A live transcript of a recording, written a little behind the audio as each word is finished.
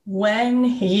When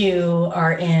you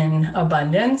are in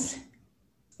abundance,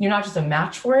 you're not just a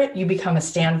match for it, you become a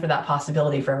stand for that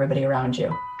possibility for everybody around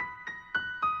you.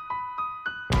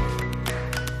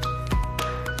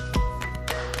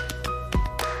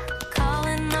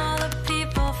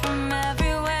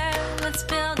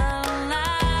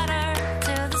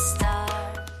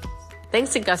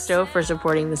 Thanks to Gusto for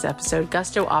supporting this episode.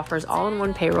 Gusto offers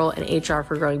all-in-one payroll and HR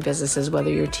for growing businesses, whether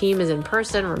your team is in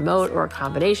person, remote, or a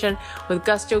combination. With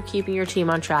Gusto, keeping your team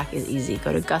on track is easy.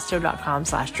 Go to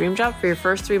gusto.com/dreamjob for your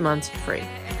first 3 months free.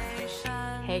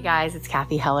 Hey guys, it's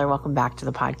Kathy Heller. Welcome back to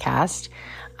the podcast.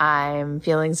 I'm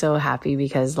feeling so happy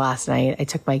because last night I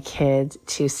took my kids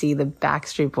to see the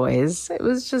Backstreet Boys. It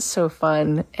was just so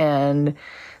fun, and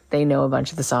they know a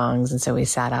bunch of the songs, and so we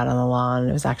sat out on the lawn.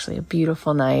 It was actually a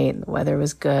beautiful night. The weather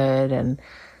was good, and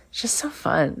just so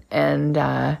fun. And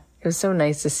it was so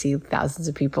nice to see thousands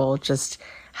of people just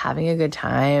having a good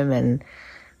time and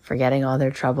forgetting all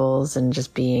their troubles and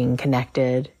just being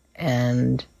connected,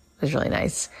 and it was really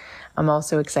nice. I'm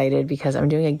also excited because I'm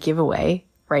doing a giveaway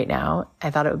right now. I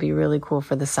thought it would be really cool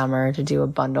for the summer to do a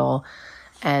bundle.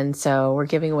 And so we're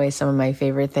giving away some of my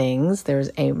favorite things. There's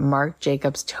a Marc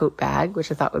Jacobs tote bag,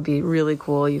 which I thought would be really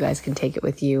cool. You guys can take it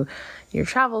with you in your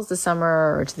travels this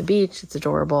summer or to the beach. It's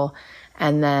adorable.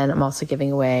 And then I'm also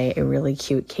giving away a really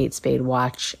cute Kate Spade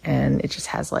watch, and it just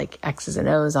has like X's and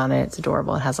O's on it. It's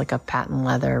adorable. It has like a patent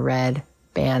leather red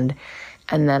band.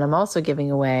 And then I'm also giving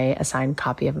away a signed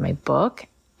copy of my book.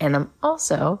 And I'm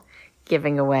also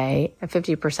giving away a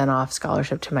 50% off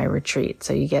scholarship to my retreat.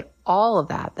 So you get all of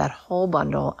that whole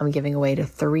bundle. I'm giving away to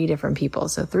 3 different people.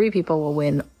 So 3 people will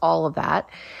win all of that.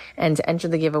 And to enter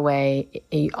the giveaway,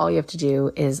 all you have to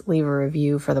do is leave a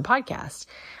review for the podcast.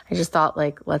 I just thought,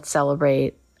 let's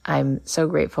celebrate. I'm so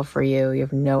grateful for you. You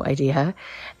have no idea.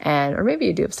 Or maybe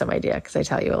you do have some idea because I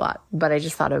tell you a lot, but I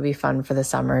just thought it would be fun for the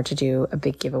summer to do a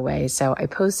big giveaway. So I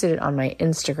posted it on my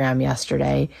Instagram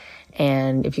yesterday.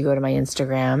 And if you go to my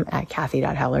Instagram at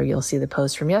Kathy.Heller, you'll see the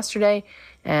post from yesterday.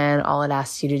 And all it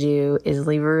asks you to do is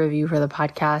leave a review for the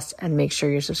podcast and make sure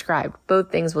you're subscribed.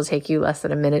 Both things will take you less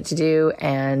than a minute to do,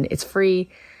 and it's free,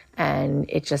 and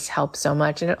it just helps so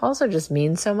much. And it also just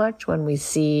means so much when we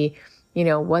see,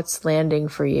 what's landing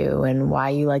for you and why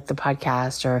you like the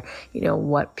podcast, or,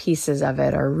 what pieces of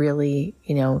it are really,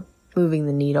 moving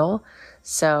the needle.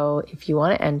 So if you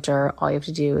want to enter, all you have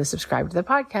to do is subscribe to the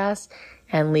podcast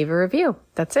and leave a review.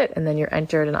 That's it. And then you're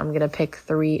entered, and I'm going to pick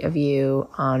 3 of you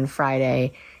on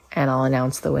Friday, and I'll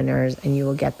announce the winners, and you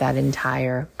will get that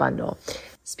entire bundle.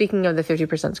 Speaking of the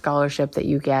 50% scholarship that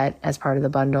you get as part of the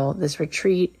bundle, this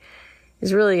retreat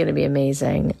is really going to be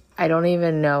amazing. I don't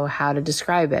even know how to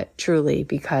describe it truly,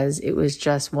 because it was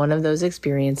just one of those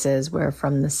experiences where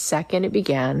from the second it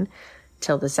began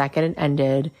till the second it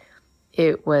ended,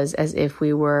 it was as if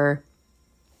we were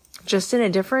just in a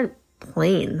different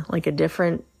plane, like a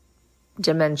different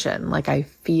dimension. I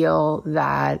feel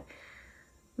that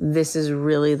this is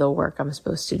really the work I'm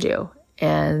supposed to do.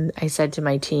 And I said to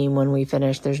my team when we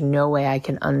finished, there's no way I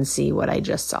can unsee what I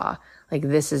just saw.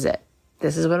 This is it.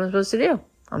 This is what I'm supposed to do.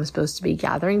 I'm supposed to be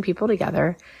gathering people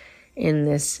together in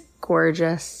this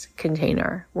gorgeous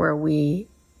container where we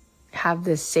have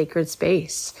this sacred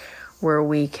space where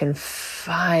we can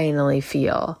finally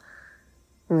feel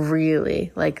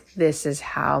really this is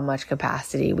how much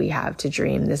capacity we have to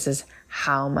dream. This is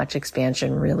how much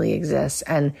expansion really exists.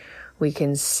 And we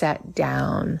can set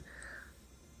down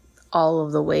all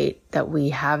of the weight that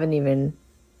we haven't even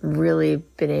really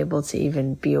been able to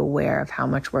even be aware of how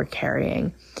much we're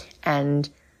carrying, and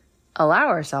allow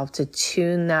ourselves to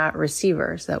tune that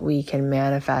receiver so that we can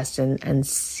manifest and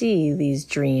see these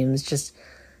dreams just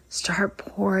start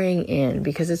pouring in,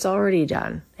 because it's already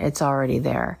done. It's already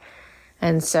there.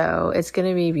 And so it's going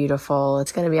to be beautiful.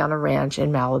 It's going to be on a ranch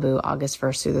in Malibu, August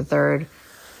 1st through the 3rd.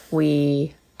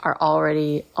 We are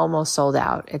already almost sold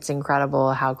out. It's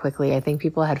incredible how quickly. I think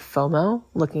people had FOMO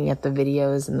looking at the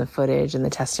videos and the footage and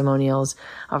the testimonials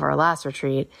of our last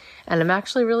retreat. And I'm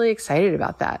actually really excited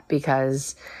about that,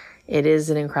 because it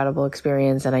is an incredible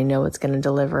experience, and I know it's going to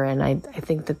deliver. And I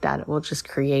think that will just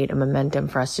create a momentum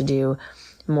for us to do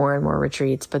more and more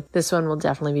retreats. But this one will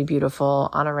definitely be beautiful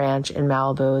on a ranch in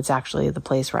Malibu. It's actually the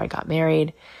place where I got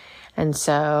married. And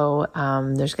so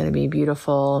there's going to be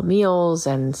beautiful meals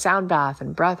and sound bath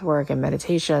and breath work and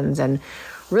meditations, and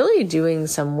really doing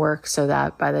some work so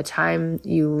that by the time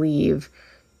you leave,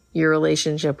 your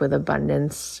relationship with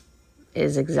abundance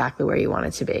is exactly where you want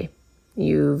it to be.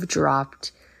 You've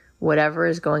dropped whatever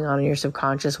is going on in your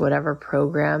subconscious, whatever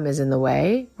program is in the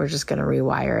way. We're just going to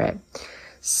rewire it.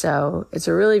 So it's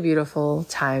a really beautiful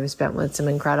time spent with some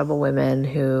incredible women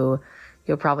who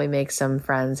You'll probably make some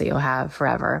friends that you'll have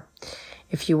forever.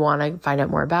 If you want to find out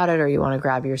more about it or you want to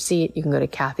grab your seat, you can go to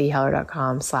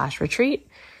kathyheller.com/retreat,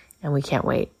 and we can't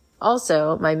wait.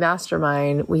 Also, my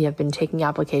mastermind, we have been taking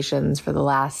applications for the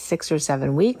last 6 or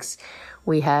 7 weeks.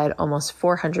 We had almost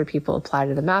 400 people apply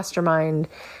to the mastermind,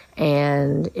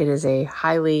 and it is a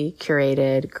highly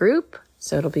curated group.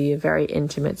 So it'll be a very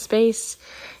intimate space,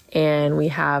 and we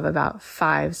have about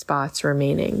 5 spots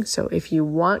remaining. So if you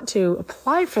want to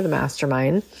apply for the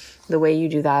mastermind, the way you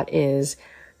do that is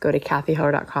go to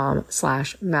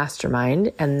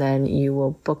kathyheller.com/mastermind, and then you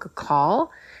will book a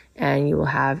call, and you will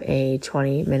have a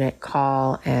 20-minute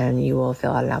call, and you will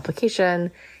fill out an application.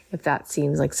 If that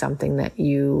seems like something that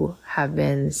you have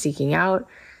been seeking out,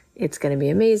 it's going to be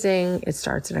amazing. It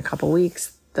starts in a couple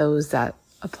weeks. Those that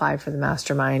apply for the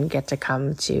mastermind get to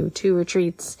come to 2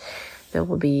 retreats. There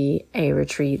will be a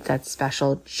retreat that's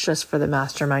special just for the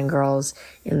mastermind girls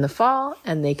in the fall,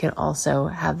 and they can also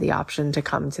have the option to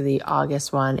come to the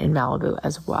August one in Malibu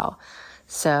as well.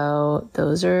 So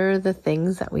those are the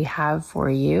things that we have for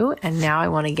you. And now I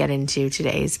want to get into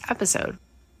today's episode.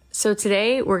 So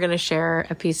today we're going to share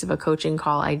a piece of a coaching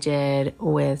call I did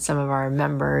with some of our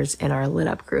members in our Lit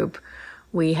Up group.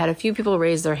 We had a few people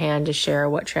raise their hand to share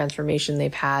what transformation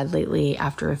they've had lately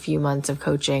after a few months of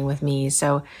coaching with me.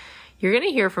 So you're going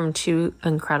to hear from 2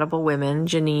 incredible women,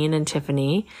 Janine and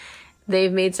Tiffany.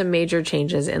 They've made some major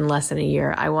changes in less than a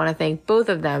year. I want to thank both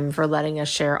of them for letting us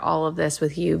share all of this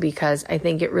with you, because I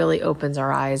think it really opens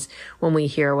our eyes when we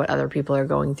hear what other people are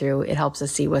going through. It helps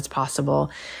us see what's possible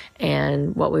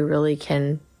and what we really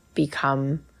can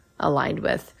become aligned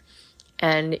with.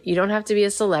 And you don't have to be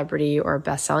a celebrity or a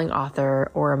best-selling author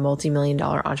or a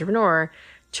multi-million-dollar entrepreneur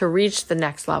to reach the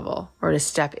next level or to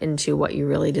step into what you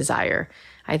really desire.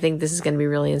 I think this is going to be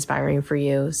really inspiring for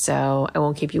you. So I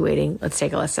won't keep you waiting. Let's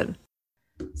take a listen.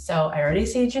 So I already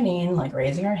see Janine like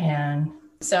raising her hand.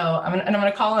 So I'm going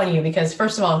to call on you because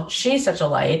first of all, she's such a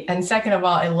light. And second of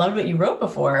all, I loved what you wrote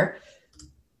before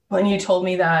when you told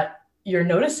me that you're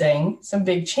noticing some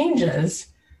big changes.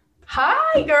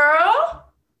 Hi, girl.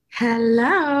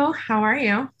 Hello. How are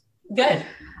you? Good.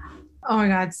 Oh my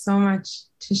God, so much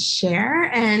to share.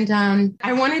 And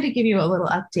I wanted to give you a little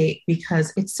update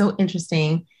because it's so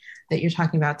interesting that you're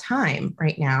talking about time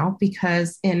right now,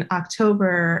 because in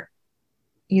October,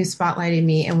 you spotlighted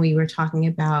me and we were talking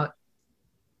about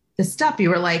the stuff. You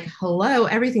were like, hello,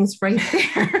 everything's right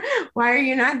there. Why are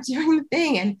you not doing the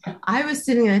thing? And I was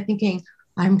sitting there thinking,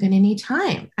 I'm going to need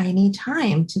time. I need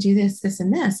time to do this, this,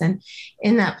 and this. And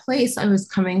in that place, I was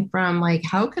coming from like,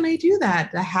 how can I do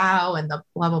that? The how and the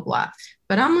blah, blah, blah.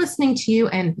 But I'm listening to you,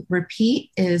 and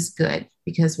repeat is good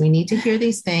because we need to hear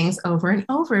these things over and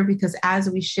over, because as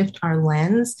we shift our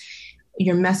lens,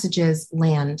 your messages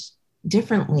land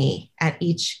differently at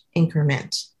each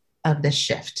increment of the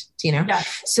shift, you know? Yeah.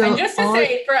 So and just to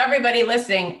say for everybody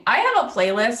listening, I have a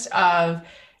playlist of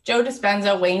Joe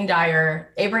Dispenza, Wayne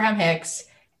Dyer, Abraham Hicks,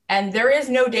 and there is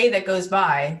no day that goes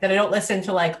by that I don't listen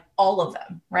to like all of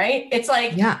them, right? It's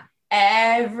like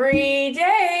every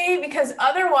day, because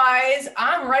otherwise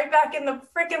I'm right back in the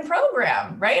freaking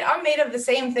program, right? I'm made of the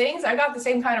same things. I got the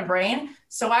same kind of brain.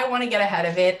 So I want to get ahead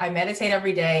of it. I meditate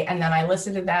every day, and then I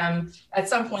listen to them at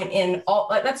some point in all.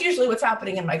 That's usually what's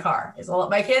happening in my car. Is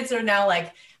my kids are now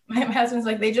like, my husband's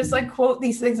like, they just like quote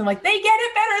these things. I'm like, they get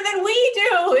it better than we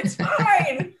do. It's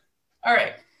fine. All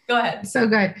right, go ahead. So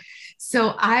good.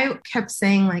 So I kept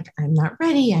saying like, I'm not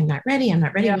ready, Yeah.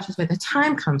 which is where the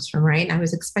time comes from, right? And I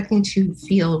was expecting to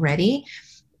feel ready.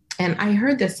 And I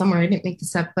heard this somewhere, I didn't make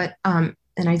this up, but, and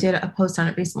I did a post on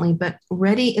it recently, but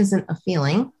ready isn't a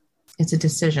feeling, it's a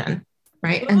decision,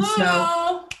 right? And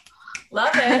so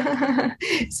love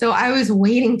it. So I was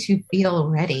waiting to feel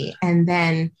ready. And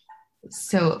then,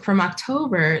 so from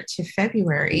October to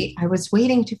February, I was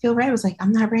waiting to feel ready. I was like,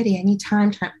 I'm not ready. I need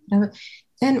time.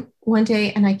 Then one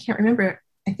day, and I can't remember,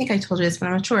 I think I told you this, but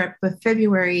I'm not sure, but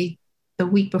February, the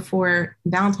week before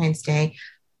Valentine's Day,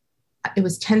 it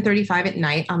was 10:35 at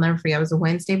night. I'll never forget. It was a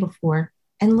Wednesday before.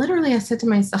 And literally I said to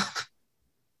myself,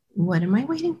 what am I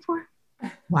waiting for?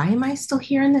 Why am I still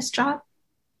here in this job?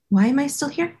 Why am I still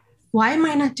here? Why am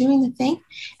I not doing the thing?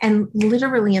 And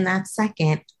literally in that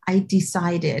second, I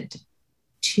decided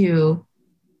to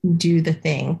do the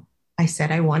thing I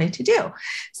said I wanted to do.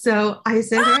 So I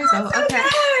said to myself, okay.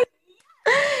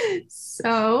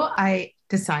 So I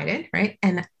decided, right?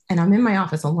 And I'm in my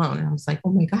office alone. And I was like,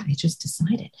 oh my God, I just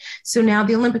decided. So now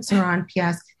the Olympics are on.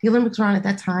 P.S. The Olympics were on at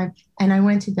that time. And I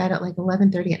went to bed at like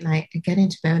 11:30 at night. I get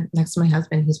into bed next to my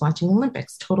husband. He's watching the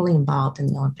Olympics, totally involved in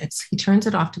the Olympics. He turns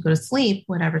it off to go to sleep,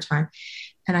 whatever time.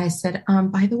 And I said,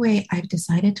 by the way, I've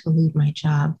decided to leave my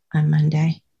job on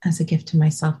Monday. as a gift to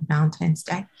myself for Valentine's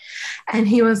Day. And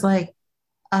he was like,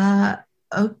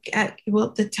 okay,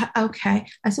 well, okay.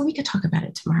 I said, we could talk about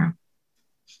it tomorrow.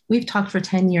 We've talked for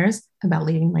 10 years about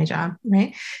leaving my job,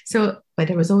 right? So, but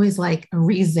there was always like a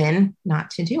reason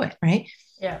not to do it, right?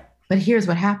 Yeah. But here's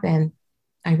what happened.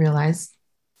 I realized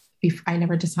I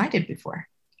never decided before.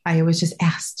 I was just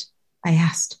asked.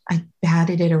 I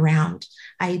batted it around.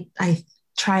 I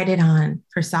tried it on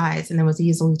for size and then was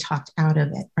easily talked out of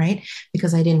it, right?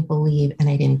 Because I didn't believe and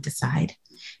I didn't decide.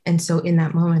 And so in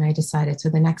that moment, I decided. So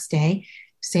the next day,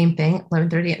 same thing,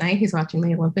 11:30 at night, he's watching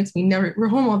the Olympics. We're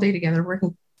home all day together,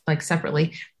 working like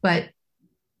separately, but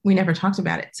we never talked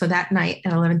about it. So that night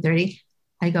at 11:30,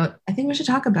 I go, I think we should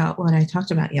talk about what I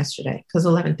talked about yesterday, because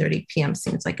 11:30 p.m.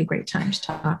 seems like a great time to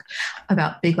talk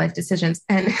about big life decisions.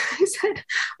 And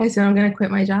I said, I'm going to quit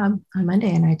my job on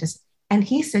Monday. And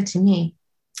he said to me,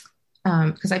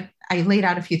 because I laid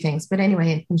out a few things, but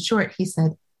anyway, in short, he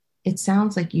said, it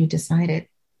sounds like you decided.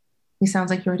 He sounds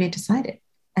like you already decided.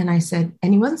 And I said,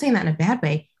 and he wasn't saying that in a bad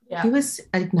way. Yeah. He was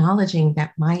acknowledging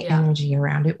that my energy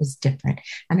around it was different.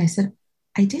 And I said,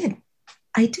 I did.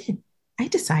 I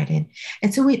decided.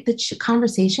 And so the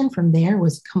conversation from there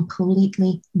was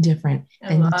completely different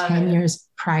than the 10 years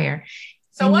prior.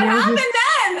 So and what happened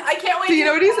then? I can't wait. So you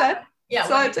know what he said? Yeah.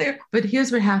 So I'd say, but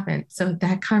here's what happened. So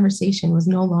that conversation was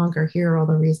no longer, here are all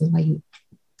the reasons why you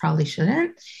probably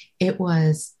shouldn't. It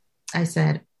was, I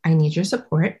said, I need your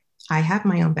support. I have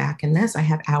my own back in this. I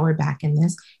have our back in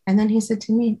this. And then he said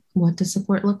to me, what does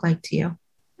support look like to you?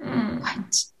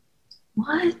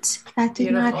 What? That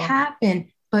did not happen.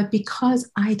 But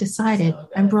because I decided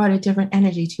and brought a different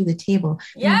energy to the table,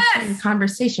 the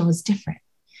conversation was different.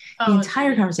 The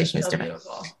entire conversation was different.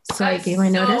 Beautiful. So I gave my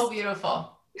notice. So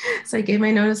beautiful. So I gave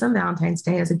my notice on Valentine's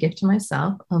Day as a gift to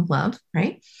myself of love,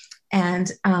 right?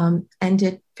 And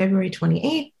ended February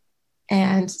 28th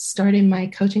and started my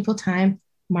coaching full time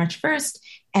March 1st.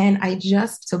 And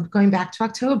so going back to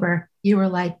October, you were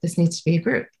like, this needs to be a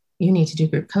group. You need to do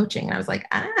group coaching. And I was like,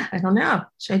 I don't know.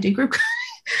 Should I do group coaching?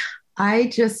 I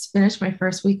just finished my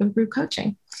first week of group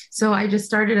coaching. So I just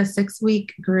started a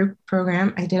 6-week group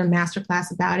program. I did a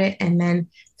masterclass about it. And then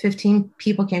 15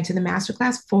 people came to the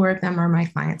masterclass. 4 of them are my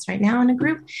clients right now in a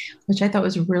group, which I thought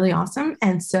was really awesome.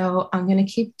 And so I'm going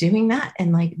to keep doing that.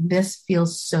 And like, this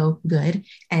feels so good.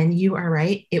 And you are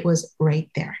right. It was right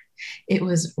there. It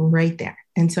was right there.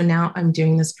 And so now I'm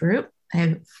doing this group. I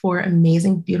have 4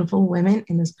 amazing, beautiful women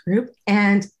in this group.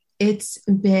 And it's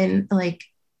been like,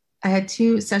 I had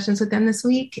 2 sessions with them this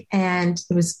week, and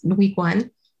it was week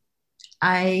 1.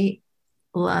 I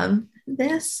love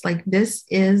this. Like, this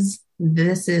is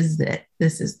it.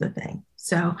 This is the thing.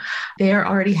 So they are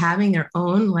already having their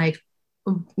own, like,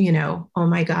 oh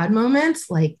my God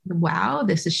moments. Like, wow,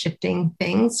 this is shifting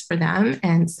things for them.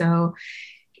 And so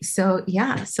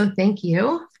yeah. So thank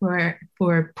you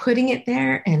for putting it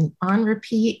there and on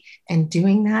repeat and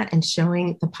doing that and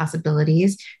showing the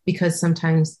possibilities, because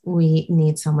sometimes we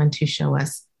need someone to show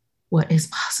us what is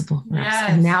possible for us.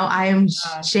 And now I am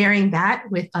sharing that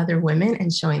with other women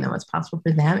and showing them what's possible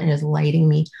for them, and it's lighting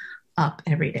me up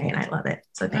every day. And I love it.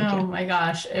 So thank you. Oh my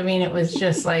gosh. I mean, it was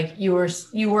just like, you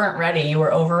weren't ready. You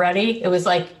were over ready. It was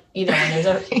like,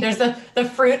 there's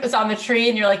the fruit is on the tree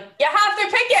and you're like, you have to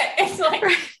pick it. It's like,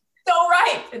 so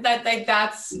right.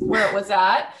 That's where it was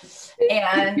at.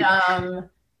 And,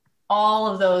 all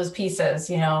of those pieces,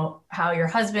 how your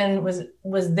husband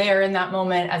was there in that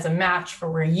moment as a match for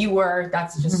where you were.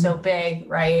 That's just so big.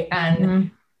 Right.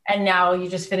 And now you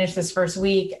just finished this first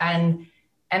week, and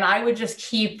I would just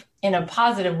keep, in a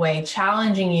positive way,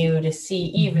 challenging you to see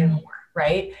even more.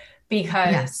 Right.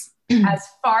 Because as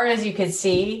far as you could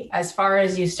see, as far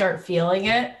as you start feeling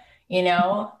it,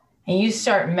 and you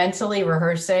start mentally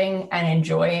rehearsing and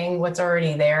enjoying what's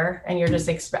already there, and you're just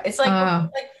it's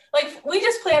like we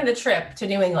just planned a trip to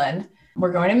New England.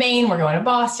 We're going to Maine, we're going to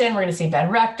Boston, we're going to see Ben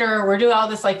Rector, we're doing all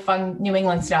this like fun New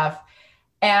England stuff.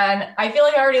 And I feel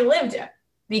like I already lived it,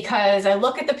 because I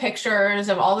look at the pictures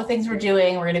of all the things we're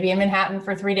doing. We're going to be in Manhattan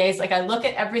for 3 days. Like, I look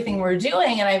at everything we're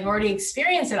doing and I've already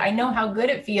experienced it. I know how good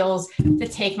it feels to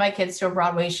take my kids to a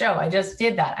Broadway show. I just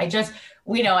did that. I just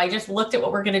looked at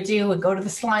what we're going to do and go to the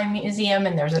Slime Museum.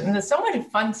 And there's so much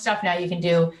fun stuff now you can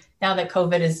do, now that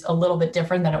COVID is a little bit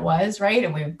different than it was, right?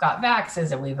 And we've got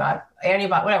vaxes and we've got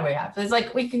antibodies, whatever we have. It's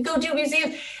like, we can go do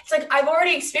museums. It's like, I've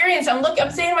already experienced, I'm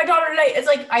saying to my daughter today, it's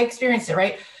like, I experienced it,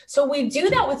 right? So we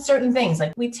do that with certain things.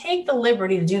 Like, we take the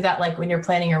liberty to do that, like when you're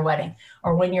planning your wedding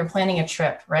or when you're planning a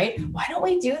trip, right? Why don't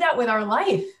we do that with our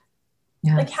life?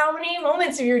 Yes. Like, how many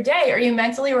moments of your day are you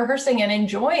mentally rehearsing and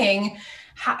enjoying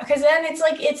Because then it's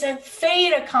like, it's a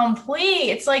fait accompli.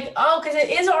 It's like, oh, because it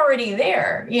is already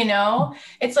there, you know?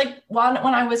 It's like when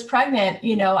I was pregnant,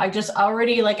 you know, I just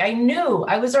already, like, I knew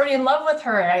I was already in love with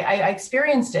her. I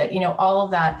experienced it, you know, all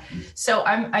of that. So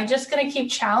I'm just going to keep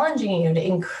challenging you to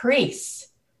increase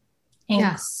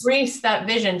Yes. that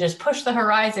vision, just push the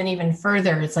horizon even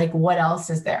further. It's like, what else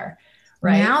is there?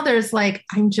 Right. Now there's like,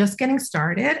 I'm just getting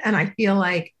started. And I feel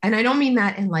like, and I don't mean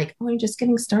that in like, oh, I'm just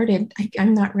getting started.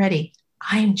 I'm not ready.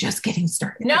 I'm just getting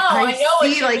started. No, Like, I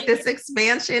know see like this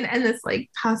expansion and this like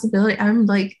possibility. I'm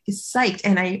like psyched.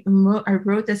 And I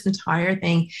wrote this entire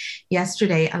thing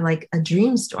yesterday, like a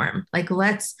dream storm. Like,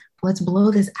 let's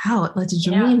blow this out. Let's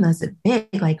dream this big.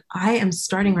 Like, I am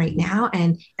starting right now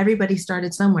and everybody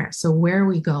started somewhere. So where are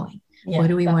we going? What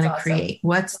do we want to create?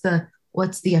 What's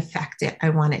the effect I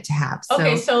want it to have?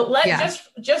 Okay, so let's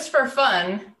just for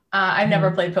fun. I've never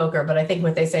played poker, but I think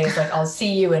what they say is like, I'll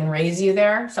see you and raise you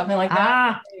there, something like that.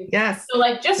 Ah, yes. So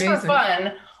like, just for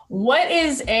fun, what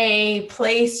is a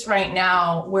place right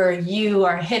now where you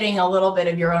are hitting a little bit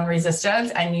of your own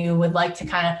resistance and you would like to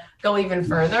kind of go even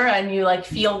further and you like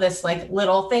feel this like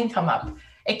little thing come up?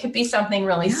 It could be something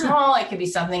really small. It could be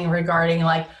something regarding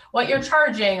like what you're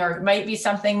charging, or it might be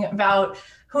something about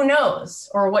who knows,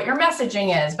 or what your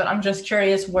messaging is. But I'm just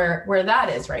curious where that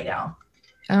is right now.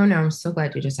 Oh no, I'm so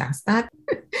glad you just asked that.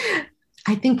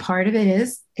 I think part of it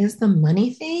is the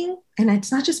money thing. And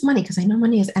it's not just money, because I know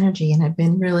money is energy. And I've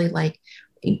been really like,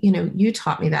 you know, you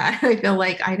taught me that. I feel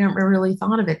like I never really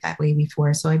thought of it that way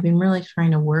before. So I've been really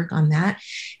trying to work on that.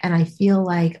 And I feel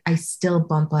like I still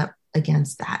bump up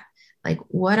against that. Like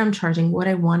what I'm charging, what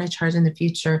I want to charge in the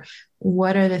future.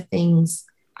 What are the things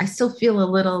I still feel a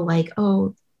little like,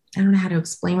 oh, I don't know how to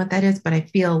explain what that is, but I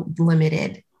feel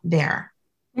limited there.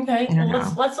 Okay,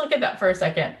 well, let's look at that for a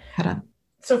second. Hold on.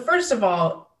 So first of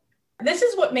all, this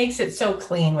is what makes it so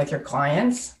clean with your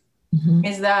clients,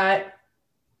 is that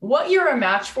what you're a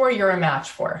match for, you're a match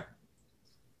for.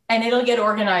 And it'll get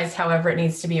organized however it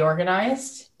needs to be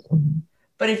organized.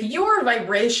 But if you're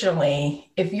vibrationally,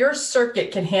 if your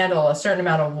circuit can handle a certain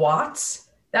amount of watts,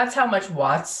 that's how much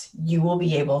watts you will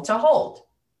be able to hold,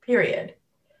 period.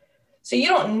 So you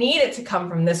don't need it to come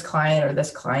from this client or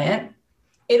this client.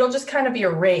 It'll just kind of be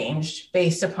arranged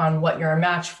based upon what you're a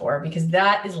match for, because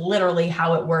that is literally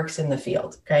how it works in the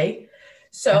field. Okay.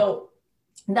 So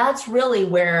that's really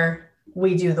where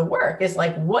we do the work, is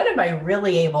like, what am I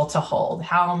really able to hold?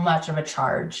 How much of a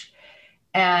charge?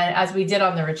 And as we did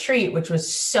on the retreat, which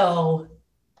was so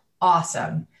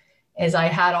awesome, is I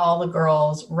had all the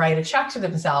girls write a check to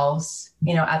themselves,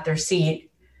 you know, at their seat.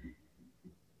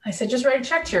 I said, just write a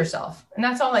check to yourself. And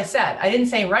that's all I said. I didn't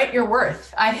say, write your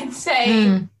worth. I didn't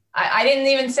say, I didn't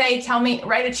even say,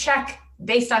 write a check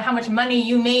based on how much money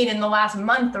you made in the last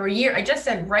month or year. I just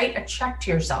said, write a check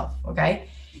to yourself. Okay.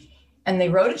 And they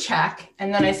wrote a check.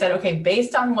 And then I said, okay,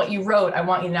 based on what you wrote, I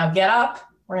want you to now get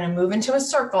up. We're going to move into a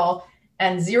circle,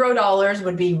 and $0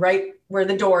 would be right where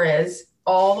the door is,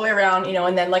 all the way around, you know,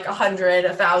 and then like 100,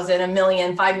 1,000,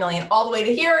 1,000,000, 5,000,000, all the way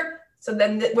to here. So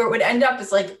then where it would end up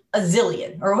is like a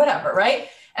zillion or whatever, right?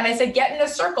 And I said, get in a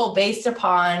circle based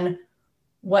upon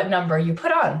what number you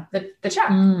put on the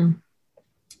check.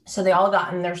 So they all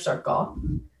got in their circle.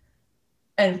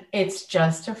 And it's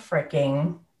just a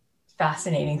freaking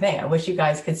fascinating thing. I wish you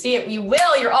guys could see it. You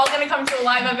will. You're all going to come to a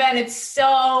live event. It's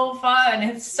so fun.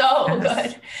 It's so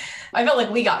good. I felt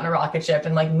like we got in a rocket ship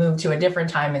and like moved to a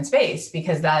different time and space,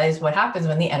 because that is what happens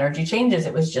when the energy changes.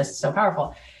 It was just so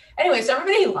powerful. Anyway, so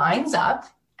everybody lines up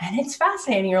and it's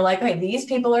fascinating. You're like, okay, these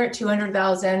people are at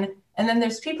 200,000. And then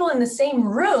there's people in the same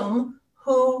room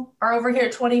who are over here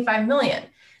at 25 million.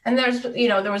 And there's, you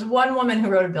know, there was one woman who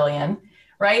wrote $1 billion,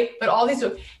 right? But all these,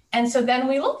 and so then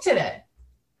we looked at it,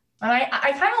 and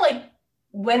I kind of like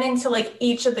went into like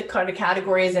each of the kind of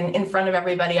categories, and in front of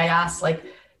everybody, I asked, like,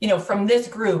 you know, from this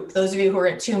group, those of you who are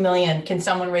at 2 million, can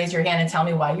someone raise your hand and tell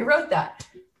me why you wrote that?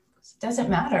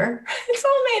 Doesn't matter. It's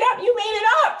all made up. You made it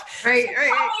up. Right.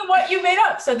 Tell me what you made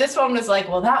up. So this one was like,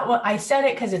 well, that one, I said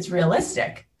it because it's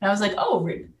realistic. And I was like, oh,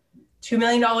 $2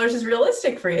 million is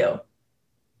realistic for you,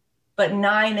 but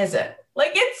 9 isn't.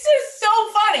 Like, it's just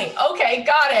so funny. Okay,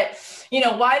 got it. You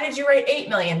know, why did you write 8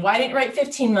 million? Why didn't you write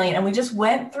 15 million? And we just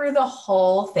went through the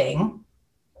whole thing.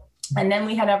 And then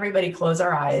we had everybody close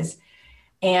our eyes.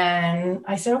 And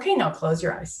I said, okay, now close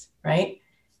your eyes, right?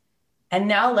 And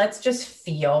now let's just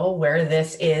feel where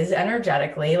this is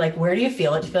energetically. Like, where do you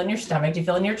feel it? Do you feel it in your stomach? Do you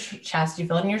feel it in your chest? Do you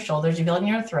feel it in your shoulders? Do you feel it in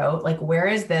your throat? Like, where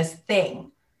is this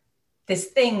thing? This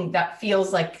thing that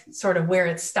feels like sort of where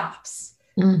it stops,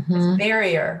 this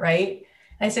barrier, right?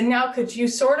 And I said, now could you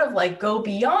sort of like go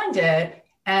beyond it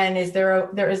And is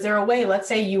there a way, let's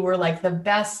say you were like the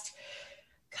best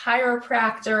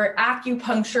chiropractor,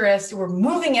 acupuncturist, we're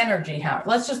moving energy. How?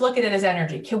 Let's just look at it as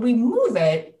energy. Can we move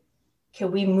it?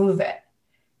 Can we move it?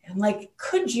 And like,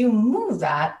 could you move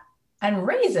that and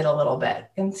raise it a little bit?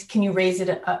 And can you raise it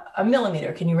a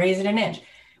millimeter? Can you raise it an inch?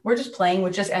 We're just playing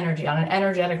with just energy on an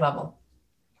energetic level.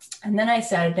 And then I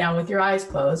said, now with your eyes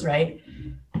closed, right?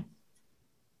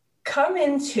 Come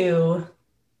into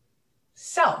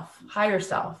self, higher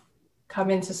self,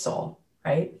 come into soul,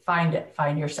 right? Find it,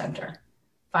 find your center.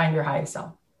 Find your highest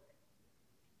self.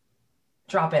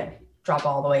 Drop in, drop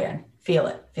all the way in. Feel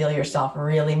it. Feel yourself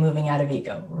really moving out of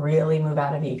ego. Really move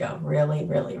out of ego. Really,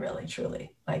 really, really,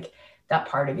 truly. Like that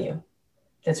part of you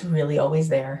that's really always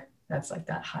there. That's like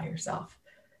that higher self,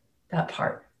 that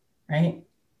part, right?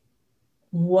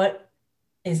 What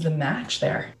is the match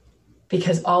there?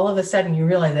 Because all of a sudden you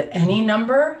realize that any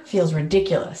number feels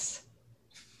ridiculous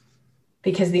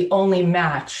because the only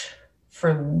match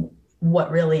for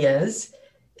what really is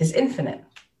infinite.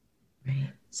 Right.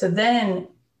 So then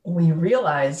we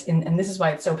realize, and this is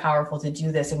why it's so powerful to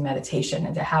do this in meditation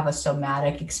and to have a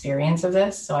somatic experience of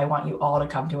this. So I want you all to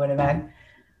come to an event.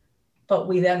 But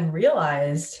we then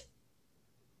realized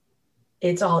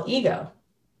it's all ego.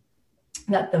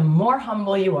 That the more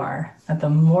humble you are, that the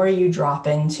more you drop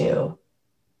into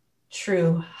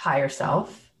true higher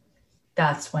self,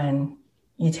 that's when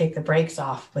you take the brakes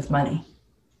off with money.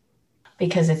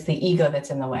 Because it's the ego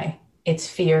that's in the way. It's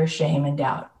fear, shame, and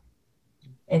doubt.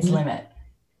 It's limit.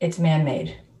 It's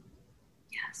man-made.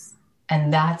 Yes.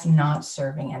 And that's not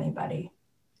serving anybody.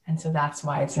 And so that's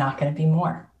why it's not going to be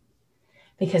more.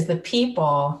 Because the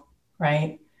people,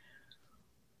 right,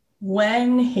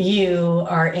 when you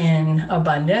are in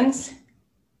abundance,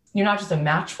 you're not just a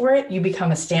match for it, you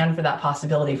become a stand for that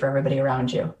possibility for everybody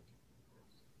around you.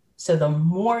 So the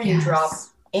more you drop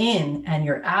in and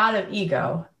you're out of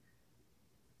ego,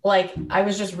 like I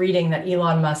was just reading that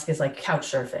Elon Musk is like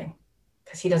couch surfing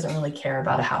because he doesn't really care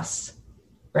about a house,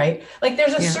 right? Like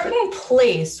there's a certain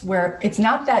place where it's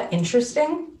not that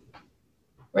interesting,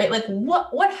 right? Like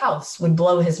what house would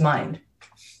blow his mind?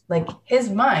 Like his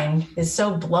mind is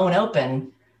so blown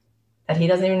open that he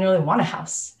doesn't even really want a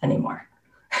house anymore.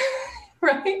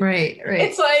 Right? Right.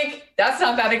 It's like, that's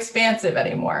not that expansive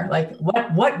anymore. Like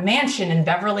what mansion in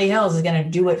Beverly Hills is going to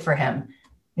do it for him?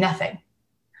 Nothing.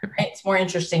 Right? It's more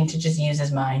interesting to just use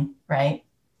his mind, right?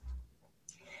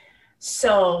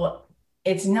 So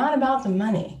it's not about the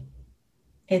money.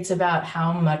 It's about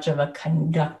how much of a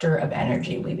conductor of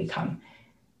energy we become.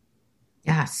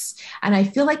 Yes. And I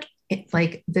feel like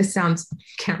this sounds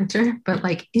counter, but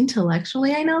like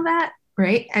intellectually, I know that,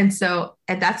 right? And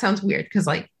that sounds weird because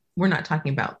like we're not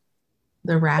talking about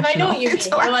the rational. But I know what you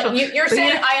mean. You're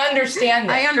saying I understand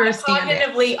that. I understand. I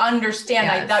cognitively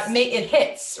understand. Yes. It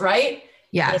hits, right?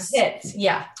 Yes. It hits.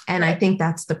 Yeah. And right. I think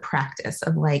that's the practice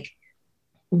of like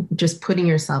just putting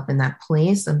yourself in that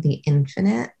place of the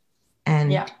infinite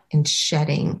and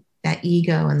shedding that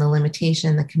ego and the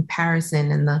limitation, the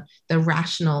comparison and the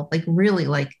rational, like really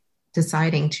like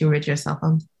deciding to rid yourself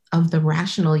of the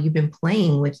rational you've been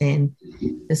playing within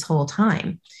this whole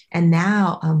time. And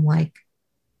now I'm like,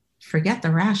 forget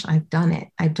the rational. I've done it.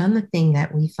 I've done the thing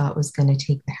that we thought was going to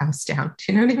take the house down.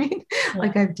 Do you know what I mean? Yeah.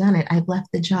 Like I've done it. I've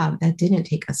left the job that didn't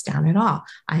take us down at all.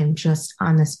 I'm just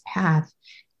on this path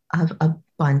of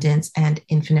abundance and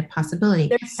infinite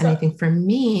possibility. And I think for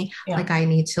me, like I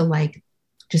need to like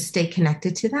just stay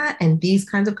connected to that. And these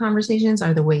kinds of conversations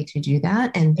are the way to do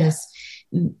that. And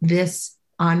this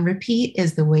on repeat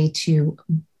is the way to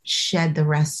shed the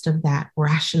rest of that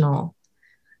rational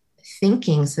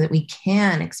thinking so that we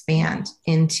can expand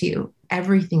into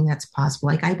everything that's possible.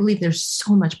 Like I believe there's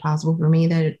so much possible for me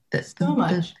that the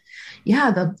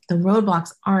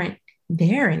roadblocks aren't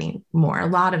there anymore. A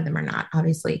lot of them are not,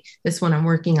 obviously. This one I'm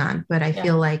working on, but I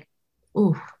feel like,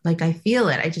 I feel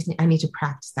it. I need to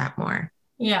practice that more.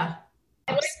 Yeah.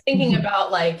 I was thinking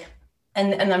about like,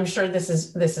 and I'm sure this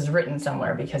is written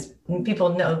somewhere because people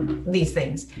know these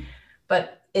things,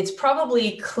 but it's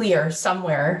probably clear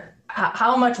somewhere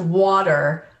how much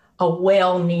water a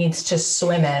whale needs to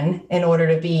swim in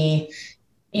order to be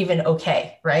even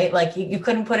okay, right? Like you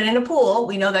couldn't put it in a pool.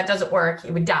 We know that doesn't work.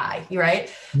 It would die, right?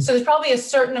 Mm-hmm. So there's probably a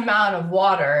certain amount of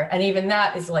water. And even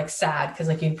that is like sad because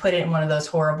like you put it in one of those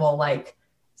horrible like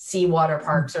seawater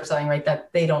parks or something, right?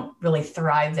 That they don't really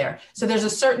thrive there. So there's a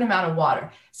certain amount of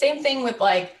water. Same thing with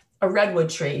like a redwood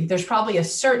tree. There's probably a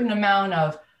certain amount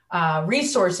of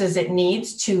resources it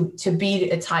needs to be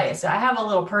its highest. I have a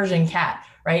little Persian cat,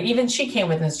 right? Even she came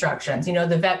with instructions. You know,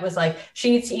 the vet was like,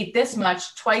 she needs to eat this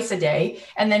much twice a day,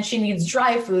 and then she needs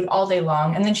dry food all day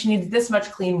long, and then she needs this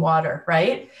much clean water,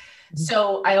 right?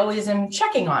 So I always am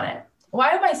checking on it.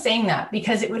 Why am I saying that?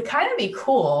 Because it would kind of be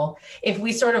cool if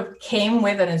we sort of came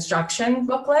with an instruction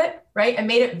booklet, right? And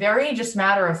made it very just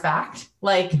matter of fact,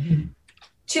 like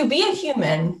to be a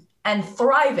human and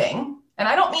thriving. And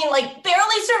I don't mean like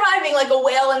barely surviving like a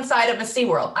whale inside of a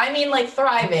SeaWorld. I mean like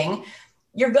thriving.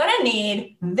 You're going to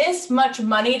need this much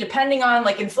money, depending on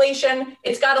like inflation.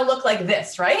 It's got to look like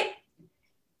this, right?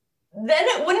 Then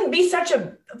it wouldn't be such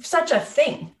a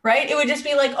thing, right? It would just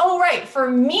be like, oh, right, for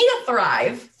me to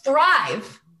thrive,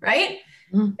 right?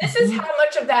 This is how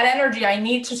much of that energy I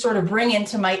need to sort of bring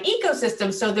into my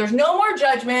ecosystem. So there's no more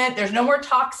judgment. There's no more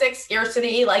toxic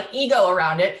scarcity, like ego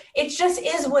around it. It just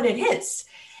is what it is.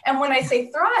 And when I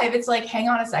say thrive, it's like, hang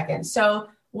on a second. So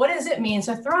what does it mean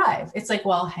to thrive? It's like,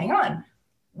 well, hang on.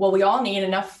 Well, we all need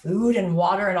enough food and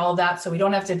water and all that. So we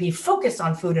don't have to be focused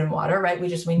on food and water, right? We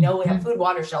know we have food,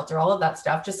 water, shelter, all of that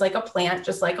stuff, just like a plant,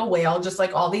 just like a whale, just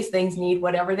like all these things need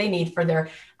whatever they need for their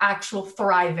actual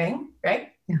thriving, right?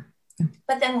 Yeah.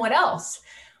 But then what else?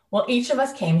 Well, each of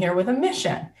us came here with a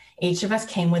mission. Each of us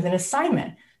came with an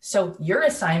assignment. So your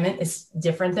assignment is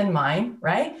different than mine,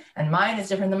 right? And mine is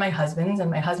different than my husband's, and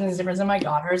my husband's is different than my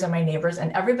daughter's and my neighbor's.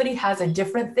 And everybody has a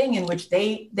different thing in which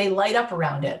they light up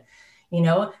around it. You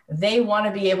know, they want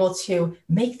to be able to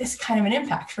make this kind of an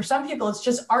impact. For some people, it's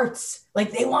just arts.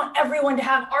 Like they want everyone to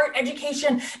have art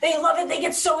education. They love it. They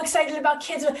get so excited about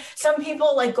kids. Some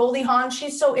people like Goldie Hawn,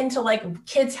 she's so into like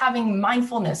kids having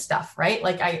mindfulness stuff, right?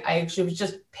 Like I actually was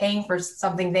just paying for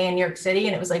something day in New York City.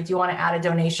 And it was like, do you want to add a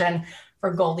donation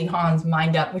for Goldie Hawn's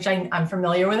Mind Up, which I'm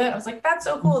familiar with it. I was like, that's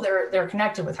so cool. They're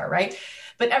connected with her, right?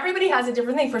 But everybody has a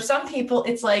different thing. For some people,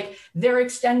 it's like their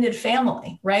extended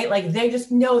family, right? Like they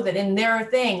just know that in their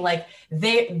thing, like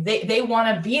they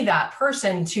want to be that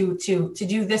person to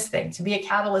do this thing, to be a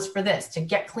catalyst for this, to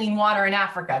get clean water in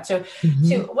Africa, to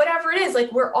whatever it is.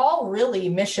 Like we're all really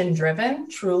mission driven,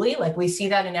 truly. Like we see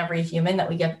that in every human that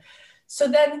we get. So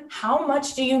then how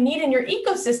much do you need in your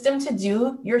ecosystem to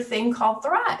do your thing called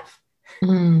thrive?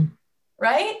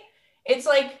 Right? It's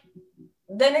like,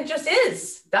 then it just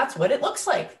is. That's what it looks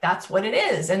like. That's what it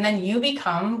is. And then you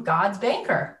become God's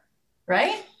banker,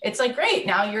 right? It's like, great.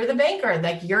 Now you're the banker.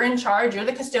 Like you're in charge. You're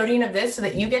the custodian of this so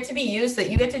that you get to be used, that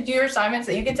you get to do your assignments,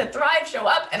 that you get to thrive, show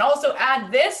up, and also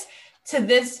add this to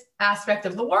this aspect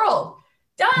of the world.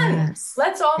 Done. Yes.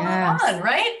 Let's all move on,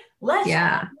 right? Let's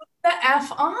move the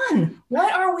F on.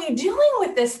 What are we doing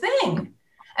with this thing?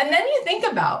 And then you think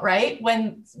about, right,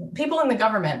 when people in the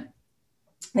government,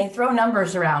 they throw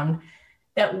numbers around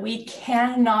that we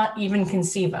cannot even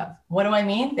conceive of. What do I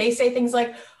mean? They say things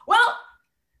like, well,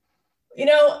 you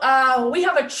know, we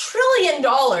have $1 trillion,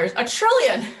 a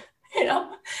trillion, you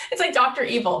know, it's like Dr.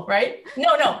 Evil, right?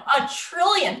 No, $1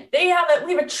 trillion. We have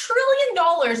 $1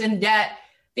 trillion in debt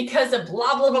because of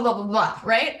blah, blah, blah, blah, blah, blah,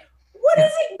 right? What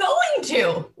is it going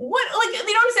to? What, like,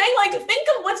 you know what I'm saying? Like, think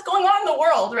of what's going on in the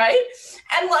world, right?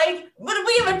 And like, but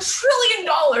we have $1 trillion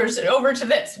over to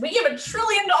this. We give $1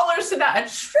 trillion to that.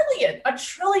 A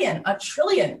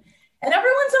trillion. And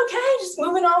everyone's okay, just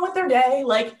moving on with their day.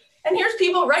 Like, and here's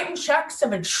people writing checks of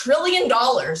 $1 trillion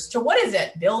to what is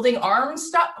it? Building arms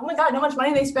stuff. Oh my God, how much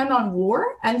money they spend on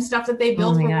war and stuff that they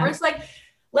build for war. It's like,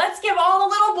 let's give all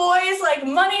the little boys like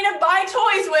money to buy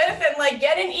toys with and like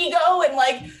get an ego and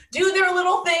like do their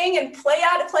little thing and play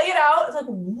it out. It's like,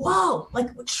 whoa, like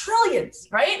trillions,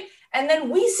 right? And then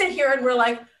we sit here and we're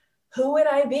like, who would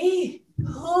I be?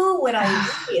 Who would I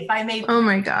be if I made? Oh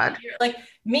my God. Like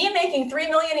me making $3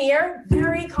 million a year,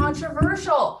 very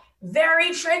controversial, very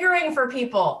triggering for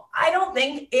people. I don't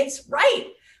think it's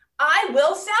right. I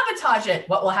will sabotage it.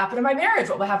 What will happen to my marriage?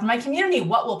 What will happen to my community?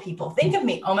 What will people think of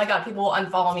me? Oh my God, people will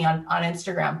unfollow me on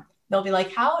Instagram. They'll be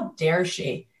like, how dare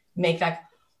she make that?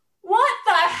 What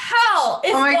the hell?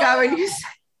 Oh my God,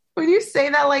 when you say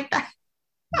that like that,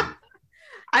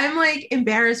 I'm like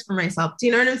embarrassed for myself. Do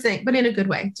you know what I'm saying? But in a good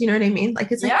way. Do you know what I mean?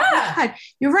 Like, it's like, oh my God,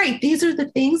 you're right. These are the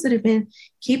things that have been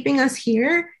keeping us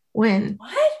here when.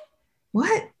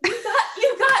 What?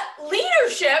 You've got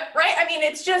leadership, right? I mean,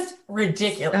 it's just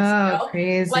ridiculous. Oh, you know?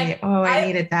 Crazy. Like, I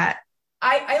needed that.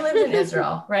 I lived in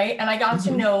Israel, right? And I got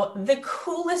to know the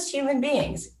coolest human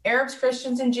beings, Arabs,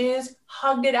 Christians, and Jews,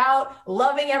 hugged it out,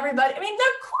 loving everybody. I mean, they're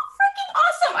freaking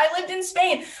awesome. I lived in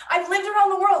Spain. I've lived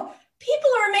around the world. People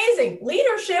are amazing.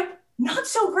 Leadership, not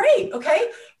so great, okay?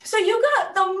 So you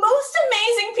got the most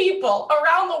amazing people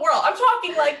around the world. I'm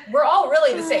talking like we're all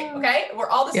really the same, okay? We're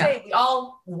all the same. We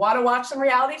all want to watch some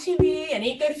reality TV and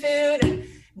eat good food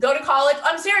go to college.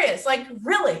 I'm serious. Like,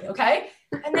 really? Okay.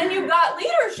 And then you've got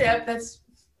leadership that's,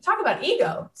 talk about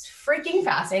ego. It's freaking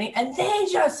fascinating. And they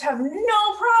just have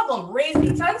no problem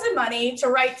raising tons of money to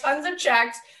write tons of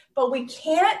checks, but we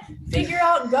can't figure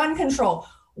out gun control.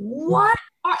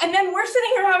 And then we're sitting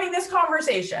here having this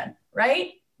conversation,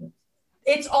 right?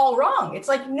 It's all wrong. It's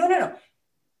like, no.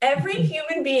 Every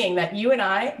human being that you and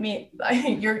I mean,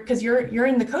 you're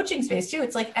in the coaching space too.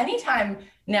 It's like anytime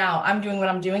now I'm doing what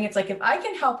I'm doing. It's like, if I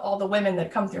can help all the women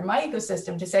that come through my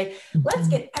ecosystem to say, let's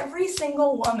get every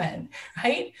single woman,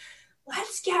 right?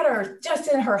 Let's get her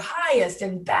just in her highest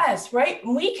and best, right?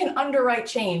 We can underwrite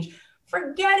change.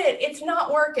 Forget it. It's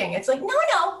not working. It's like,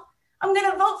 no, I'm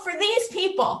going to vote for these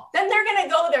people. Then they're going to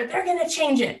go there. They're going to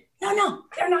change it. No,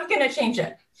 they're not going to change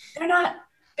it. They're not.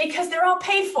 Because they're all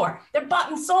paid for. They're bought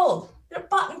and sold. They're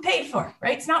bought and paid for,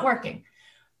 right? It's not working.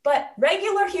 But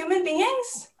regular human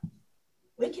beings,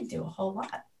 we can do a whole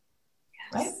lot,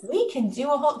 right? We can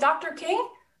do a whole, Dr. King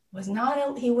was not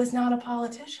a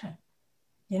politician,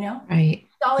 Right.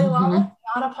 Dalai Lama,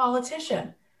 not a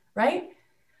politician, right?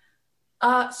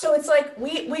 So it's like,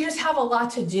 we just have a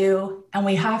lot to do, and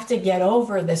we have to get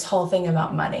over this whole thing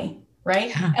about money. Right.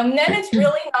 Yeah. And then it's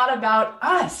really not about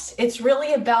us. It's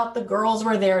really about the girls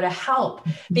we're there to help,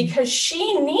 because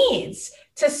she needs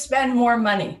to spend more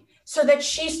money so that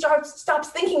she stops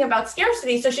thinking about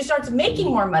scarcity. So she starts making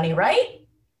more money. Right.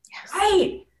 Yes.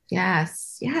 Right.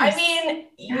 Yes. I mean,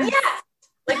 yes.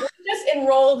 Like, we just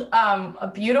enrolled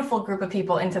a beautiful group of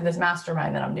people into this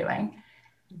mastermind that I'm doing.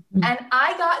 And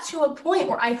I got to a point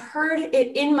where I heard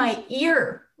it in my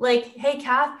ear, like, hey,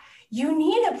 Kath, you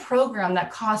need a program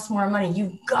that costs more money.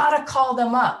 You got to call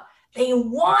them up. They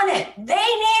want it. They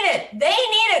need it. They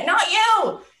need it, not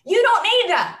you. You don't need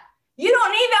that. You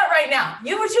don't need that right now.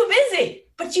 You were too busy,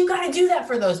 but you got to do that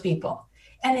for those people.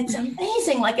 And it's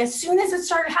amazing. Like, as soon as it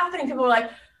started happening, people were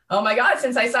like, oh my God,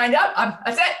 since I signed up,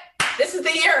 that's it. This is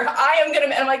the year I am going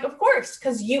to, and I'm like, of course,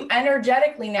 because you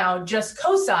energetically now just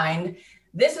co-signed.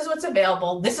 This is what's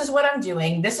available. This is what I'm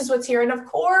doing. This is what's here. And of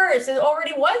course, it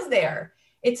already was there.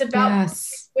 It's about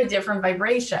a different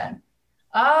vibration.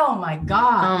 Oh my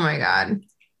God. Oh my God.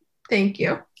 Thank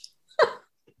you.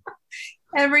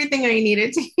 Everything I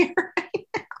needed to hear right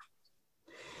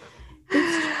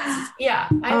now. Yeah.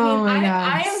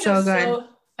 I am so good.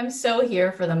 I'm so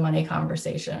here for the money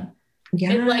conversation.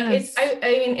 Yeah. I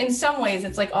mean, in some ways,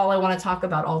 it's like all I want to talk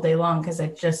about all day long, because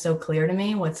it's just so clear to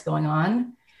me what's going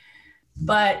on.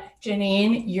 But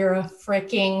Janine, you're a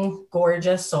freaking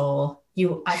gorgeous soul.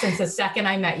 Since the second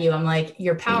I met you, I'm like,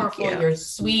 you're powerful, you're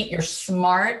sweet, you're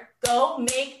smart. Go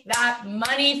make that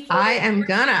money. I am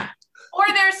gonna. For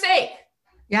their sake.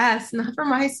 Yes, not for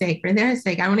my sake, for their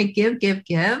sake. I want to give,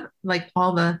 like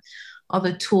all the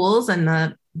tools and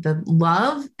the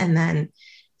love, and then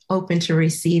open to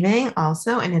receiving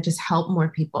also. And it just help more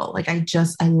people. Like, I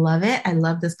love it. I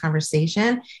love this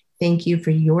conversation. Thank you for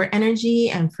your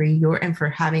energy and for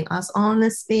having us all in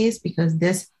this space, because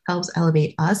this helps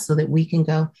elevate us so that we can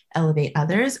go elevate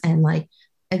others. And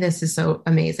this is so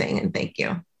amazing. And thank you.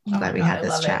 I'm glad we had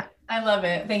this chat. I love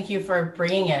it. Thank you for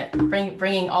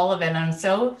bringing all of it. And I'm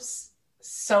so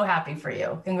happy for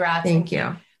you. Congrats. Thank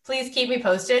you. Please keep me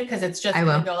posted, because it's just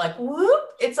going to go like, whoop.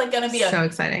 It's like going to be so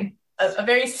exciting. A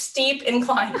very steep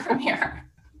incline from here.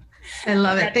 I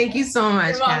love it. Thank you so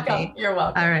much, Kathy. You're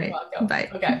welcome. All right. You're welcome.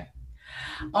 Bye. Okay.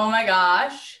 Oh my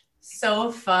gosh.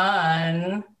 So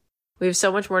fun. We have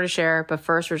so much more to share, but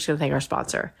first we're just going to thank our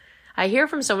sponsor. I hear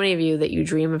from so many of you that you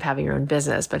dream of having your own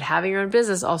business, but having your own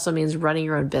business also means running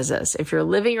your own business. If you're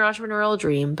living your entrepreneurial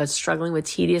dream, but struggling with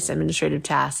tedious administrative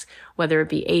tasks, whether it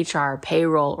be HR,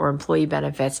 payroll, or employee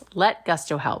benefits, let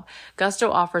Gusto help.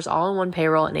 Gusto offers all-in-one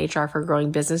payroll and HR for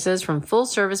growing businesses, from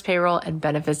full-service payroll and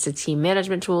benefits to team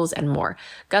management tools and more.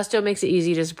 Gusto makes it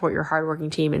easy to support your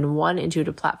hardworking team in one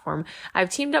intuitive platform. I've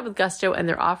teamed up with Gusto, and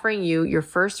they're offering you your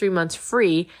first 3 months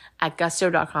free at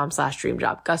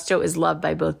gusto.com/dreamjob. Gusto is loved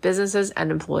by both businesses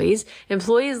and employees.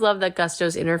 Employees love that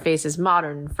Gusto's interface is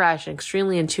modern and fresh and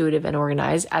extremely intuitive and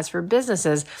organized. As for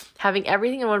businesses, having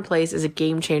everything in one place is a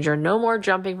game changer. No more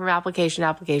jumping from application to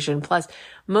application. Plus,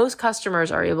 most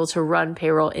customers are able to run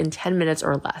payroll in 10 minutes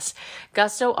or less.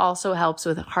 Gusto also helps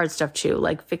with hard stuff too,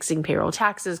 like fixing payroll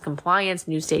taxes, compliance,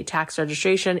 new state tax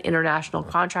registration, international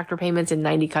contractor payments in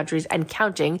 90 countries and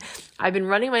counting. I've been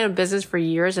running my own business for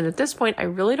years, and at this point, I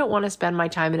really don't want to spend my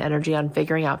time and energy on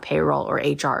figuring out payroll or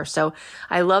HR. So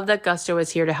I love that Gusto is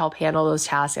here to help handle those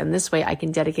tasks, and this way I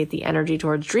can dedicate the energy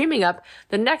towards dreaming up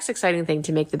the next exciting thing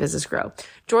to make the business grow.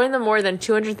 Join the more than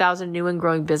 200,000 100,000 new and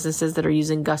growing businesses that are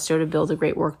using Gusto to build a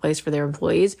great workplace for their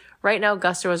employees. Right now,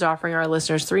 Gusto is offering our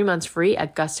listeners 3 months free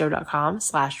at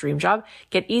gusto.com/dreamjob.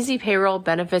 Get easy payroll,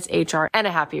 benefits, HR, and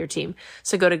a happier team.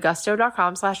 So go to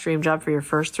gusto.com/dreamjob for your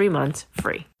first 3 months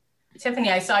free.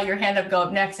 Tiffany, I saw your hand go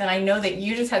up next, and I know that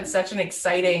you just had such an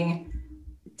exciting...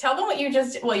 Tell them what you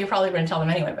just... Well, you're probably going to tell them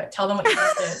anyway, but tell them what you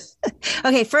just did.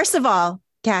 Okay, first of all,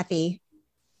 Kathy,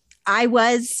 I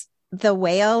was the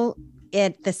whale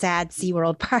at the sad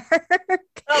SeaWorld park.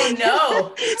 Oh,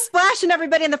 no. Splashing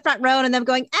everybody in the front row and them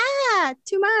going,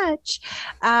 too much.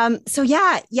 So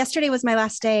yeah, yesterday was my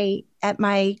last day at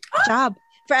my job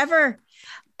forever.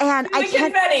 And I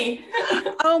can't... confetti.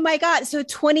 Oh my God. So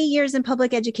 20 years in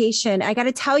public education. I got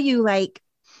to tell you, like,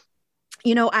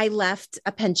 you know, I left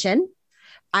a pension.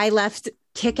 I left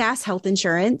kick-ass health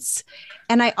insurance.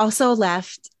 And I also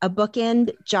left a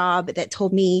bookend job that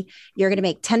told me you're going to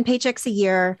make 10 paychecks a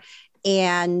year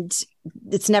and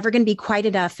it's never going to be quite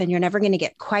enough and you're never going to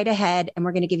get quite ahead. And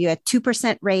we're going to give you a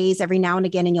 2% raise every now and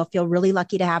again. And you'll feel really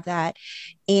lucky to have that.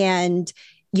 And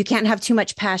you can't have too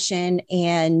much passion.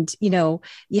 And, you know,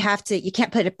 you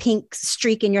can't put a pink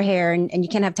streak in your hair and you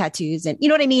can't have tattoos. And you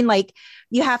know what I mean? Like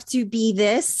you have to be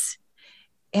this.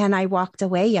 And I walked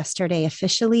away yesterday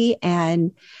officially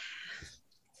and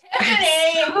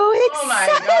Tiffany! So oh my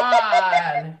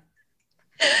God.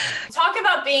 Talk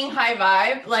about being high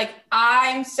vibe. Like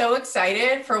I'm so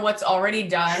excited for what's already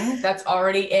done. That's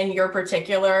already in your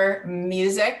particular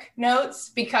music notes,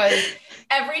 because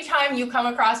every time you come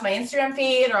across my Instagram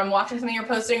feed or I'm watching something you're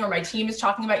posting or my team is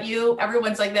talking about you,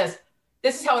 everyone's like this.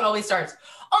 This is how it always starts.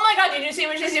 Oh my God, did you see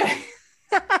what she's doing?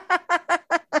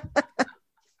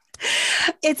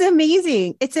 It's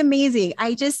amazing. It's amazing.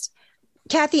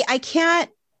 Kathy, I can't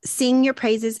sing your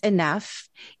praises enough.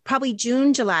 Probably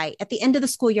June, July, at the end of the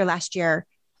school year last year,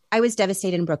 I was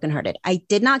devastated and brokenhearted. I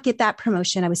did not get that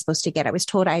promotion I was supposed to get. I was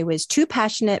told I was too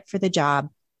passionate for the job.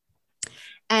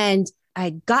 And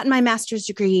I'd gotten my master's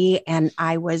degree and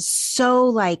I was so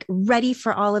like ready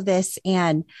for all of this.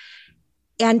 And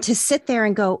to sit there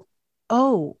and go,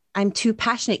 oh, I'm too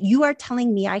passionate. You are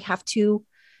telling me I have to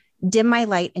dim my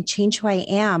light and change who I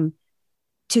am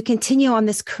to continue on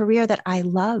this career that I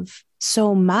love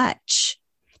so much,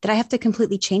 that I have to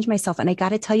completely change myself. And I got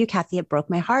to tell you, Kathy, it broke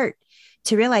my heart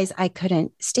to realize I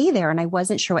couldn't stay there and I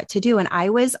wasn't sure what to do. And I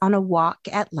was on a walk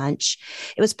at lunch.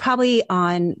 It was probably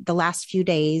on the last few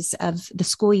days of the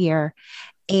school year.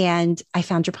 And I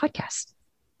found your podcast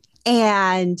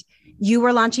and you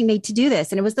were launching Made to Do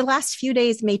This. And it was the last few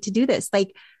days Made to Do This.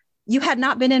 Like you had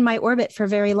not been in my orbit for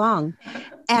very long.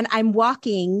 And I'm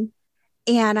walking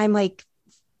and I'm like,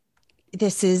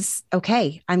 this is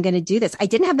okay. I'm going to do this. I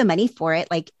didn't have the money for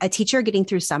it. Like a teacher getting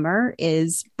through summer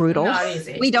is brutal. Not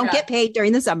easy. We don't get paid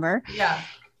during the summer. Yeah.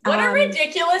 What a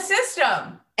ridiculous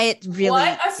system. It really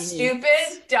What a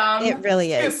stupid, dumb. It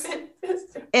really is.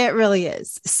 System. It really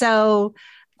is. So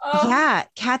yeah,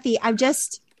 Kathy,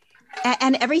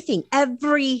 and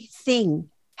everything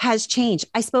has changed.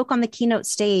 I spoke on the keynote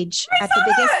stage at the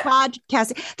biggest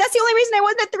podcast. That's the only reason I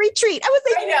wasn't at the retreat. I was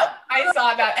like, I know. I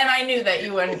saw that. And I knew that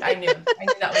you wouldn't. I knew that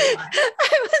was fine.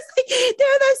 I was like,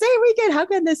 they're the same weekend. How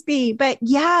can this be? But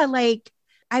yeah, like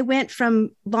I went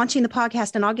from launching the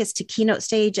podcast in August to keynote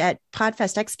stage at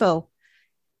Podfest Expo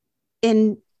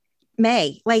in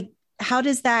May. Like, how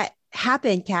does that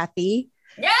happen, Kathy?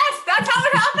 Yes, that's how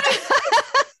it happens.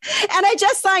 And I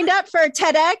just signed up for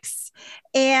TEDx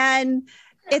and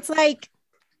it's like,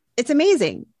 it's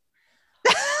amazing.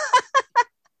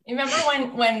 You remember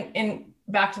when in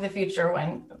Back to the Future,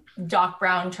 when Doc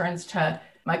Brown turns to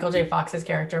Michael J. Fox's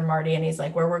character, Marty, and he's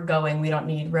like, where we're going, we don't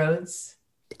need roads.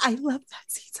 I love that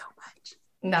scene so much.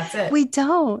 And that's it. We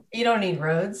don't. You don't need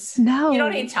roads. No. You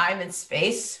don't need time and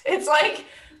space. It's like,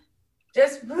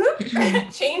 just whoop,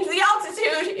 change the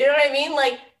altitude. You know what I mean?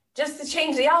 Like, just to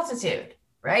change the altitude,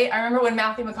 right? I remember when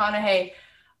Matthew McConaughey,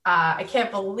 I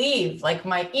can't believe, like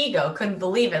my ego couldn't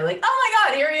believe it. Like, oh my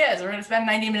God, here he is. We're going to spend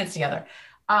 90 minutes together.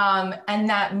 And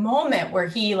that moment where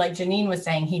he, like Janine was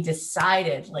saying, he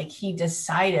decided,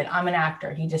 I'm an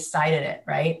actor. He decided it,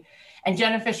 right? And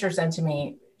Jenna Fisher said to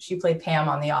me, she played Pam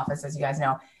on The Office, as you guys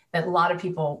know, that a lot of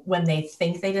people, when they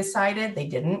think they decided, they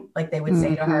didn't. Like they would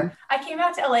say to her, I came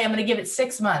out to LA, I'm going to give it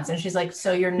 6 months. And she's like,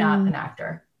 so you're not an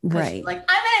actor. Right. Like,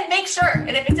 I'm going to make sure.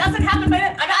 And if it doesn't happen by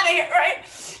then, I'm out of here, right?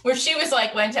 Where she was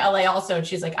like, went to LA also. And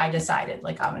she's like, I decided,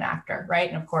 like, I'm an actor, right?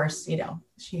 And of course, you know,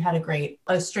 she had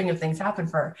a string of things happen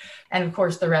for her. And of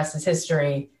course, the rest is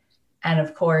history. And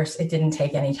of course, it didn't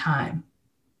take any time.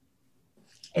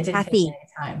 It didn't take any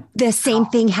time. The same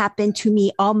thing happened to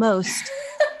me almost.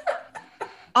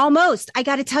 Almost. I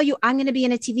got to tell you, I'm going to be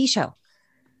in a TV show.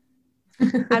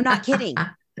 I'm not kidding.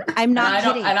 I'm not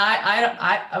kidding.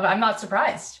 I'm not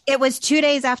surprised. It was 2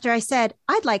 days after I said,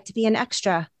 I'd like to be an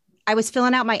extra. I was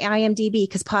filling out my IMDb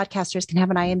because podcasters can have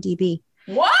an IMDb.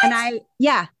 What?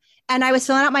 And I was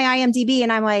filling out my IMDb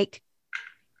and I'm like,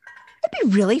 it'd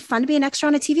be really fun to be an extra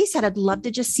on a TV set. I'd love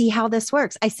to just see how this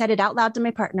works. I said it out loud to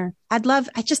my partner. I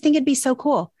just think it'd be so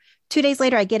cool. 2 days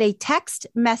later, I get a text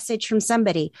message from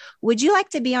somebody. Would you like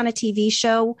to be on a TV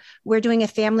show? We're doing a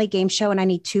family game show and I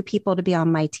need 2 people to be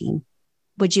on my team.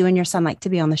 Would you and your son like to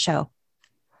be on the show?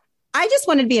 I just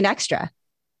wanted to be an extra.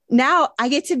 Now I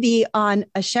get to be on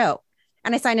a show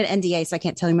and I signed an NDA, so I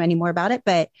can't tell you any more about it,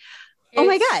 but oh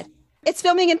my God, it's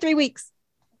filming in 3 weeks.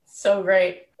 So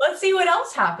great. Let's see what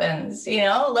else happens.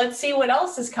 Let's see what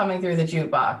else is coming through the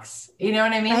jukebox. You know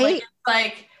what I mean? Right?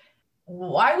 Like,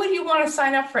 why would you want to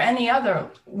sign up for any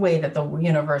other way that the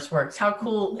universe works? How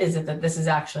cool is it that this is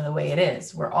actually the way it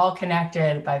is? We're all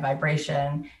connected by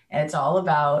vibration, and it's all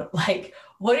about like,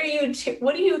 what are you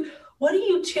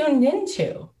tuned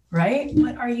into, right?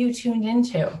 What are you tuned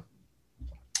into?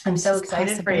 I'm so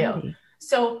excited for you.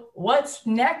 So what's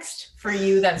next for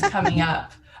you that's coming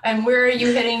up? And where are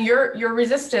you hitting your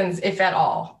resistance, if at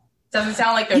all? Doesn't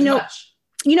sound like there's much.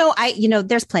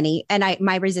 There's plenty. And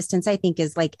my resistance, I think,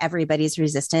 is like everybody's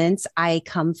resistance. I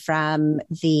come from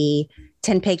the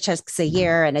 10 paychecks a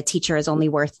year and a teacher is only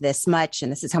worth this much.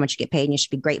 And this is how much you get paid and you should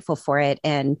be grateful for it.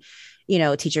 And,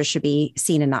 teachers should be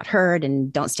seen and not heard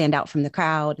and don't stand out from the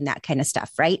crowd and that kind of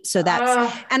stuff. Right. So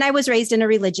and I was raised in a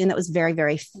religion that was very,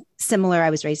 very similar. I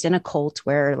was raised in a cult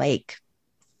where like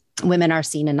women are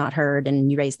seen and not heard and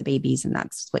you raise the babies and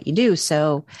that's what you do.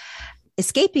 So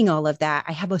escaping all of that,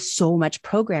 I have so much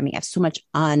programming. I have so much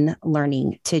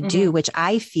unlearning to do, which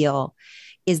I feel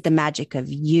is the magic of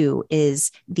you,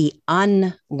 is the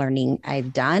unlearning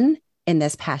I've done in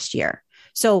this past year.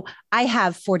 So I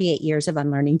have 48 years of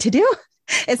unlearning to do.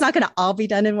 It's not going to all be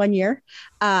done in 1 year.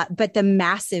 But the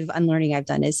massive unlearning I've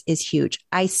done is huge.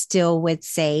 I still would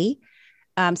say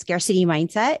scarcity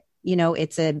mindset.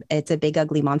 It's a big,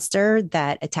 ugly monster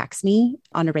that attacks me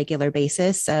on a regular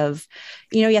basis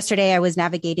yesterday I was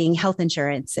navigating health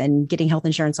insurance and getting health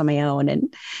insurance on my own.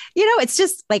 And, it's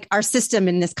just like our system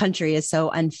in this country is so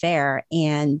unfair.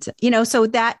 And, so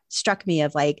that struck me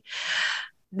of like,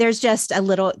 there's just a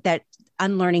little that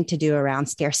unlearning to do around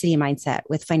scarcity mindset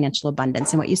with financial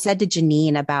abundance. And what you said to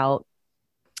Janine about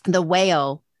the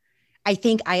whale, I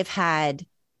think I've had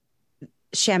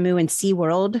Shamu and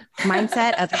SeaWorld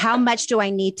mindset of how much do I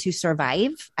need to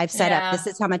survive? I've set up, this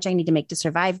is how much I need to make to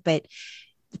survive, but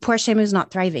poor Shamu's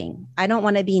not thriving. I don't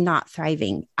want to be not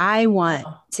thriving. I want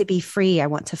to be free. I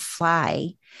want to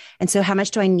fly. And so how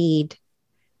much do I need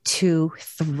to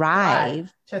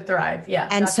thrive? To thrive. Yeah.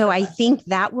 And so I think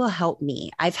that will help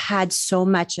me. I've had so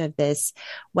much of this.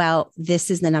 Well, this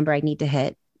is the number I need to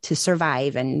hit to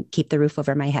survive and keep the roof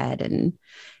over my head and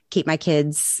keep my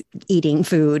kids eating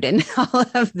food and all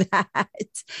of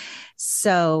that.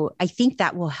 So I think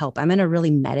that will help. I'm going to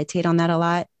really meditate on that a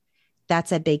lot.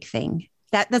 That's a big thing.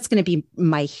 That's going to be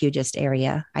my hugest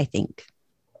area, I think.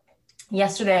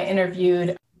 Yesterday, I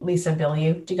interviewed Lisa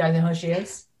Bilyeu. Do you guys know who she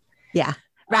is? Yeah.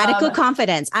 Radical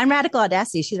confidence. I'm radical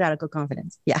audacity. She's radical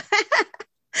confidence. Yeah.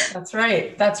 That's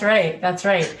right.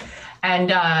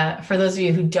 And for those of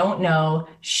you who don't know,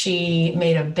 she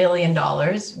made $1 billion,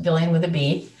 billion with a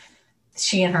B.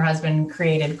 She and her husband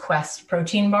created Quest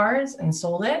protein bars and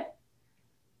sold it.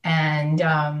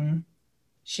 And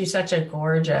she's such a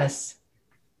gorgeous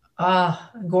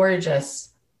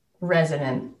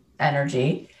resonant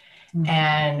energy. Mm-hmm.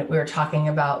 And we were talking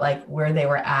about like where they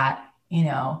were at,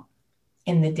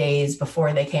 in the days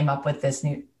before they came up with this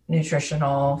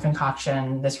nutritional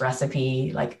concoction, this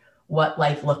recipe, like what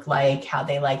life looked like, how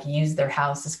they like used their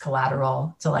house as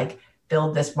collateral to like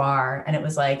build this bar. And it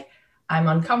was like, I'm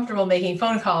uncomfortable making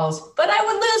phone calls, but I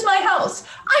would lose my house.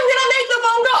 I'm going to make the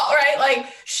phone call, right?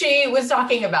 Like she was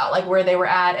talking about like where they were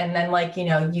at. And then like,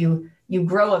 you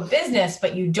grow a business,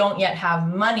 but you don't yet have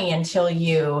money until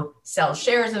you sell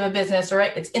shares of a business,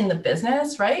 right? It's in the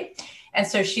business, right? And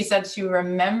so she said she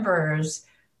remembers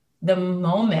the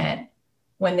moment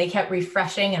when they kept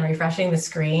refreshing the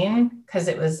screen because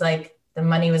it was like the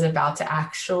money was about to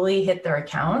actually hit their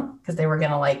account because they were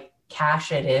going to like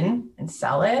cash it in and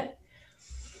sell it.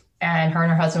 And her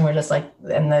and her husband were just like,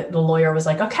 and the lawyer was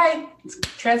like, okay,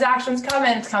 transaction's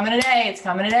coming. It's coming today.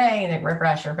 And they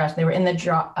refresh. They were in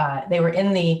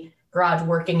the garage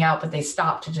working out, but they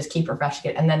stopped to just keep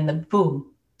refreshing it. And then the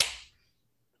boom,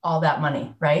 all that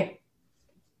money, right?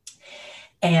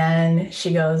 And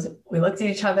she goes, we looked at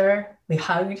each other, we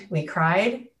hugged, we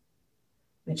cried,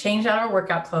 we changed out our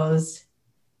workout clothes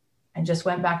and just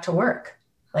went back to work.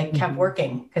 like kept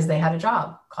working because they had a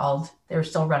job they were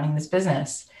still running this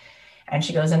business. And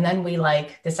she goes, and then we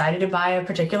like decided to buy a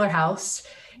particular house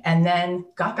and then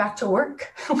got back to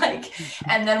work.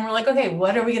 And then we're like, okay,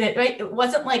 what are we going to, right? It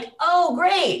wasn't like, oh,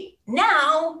 great.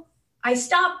 Now I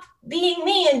stop being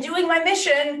me and doing my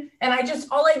mission. And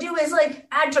all I do is like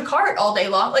add to cart all day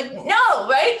long. Like, no,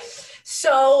 right?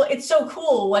 So it's so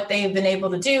cool what they've been able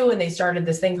to do. And they started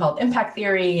this thing called Impact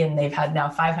Theory, and they've had now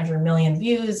 500 million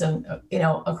views and,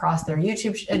 across their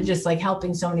YouTube, and just like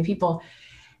helping so many people.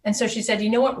 And so she said, you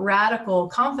know what radical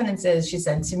confidence is? She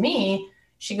said to me,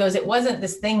 she goes, it wasn't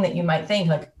this thing that you might think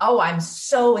like, oh, I'm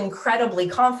so incredibly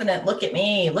confident. Look at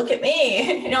me.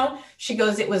 She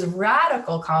goes, it was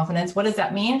radical confidence. What does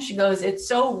that mean? She goes, it's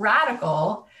so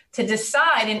radical to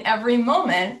decide in every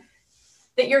moment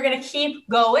that you're going to keep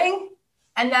going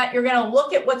and that you're going to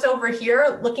look at what's over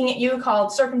here, looking at you,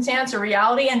 called circumstance or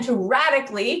reality, and to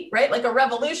radically, right, like a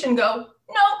revolution, go,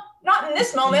 no, not in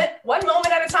this moment, one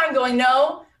moment at a time, going,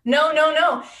 no.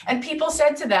 And people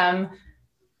said to them,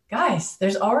 guys,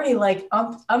 there's already like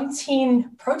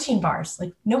umpteen protein bars.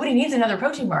 Like nobody needs another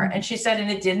protein bar. And she said,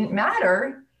 and it didn't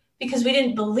matter because we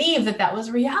didn't believe that that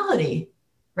was reality,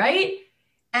 right?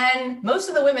 And most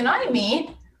of the women I meet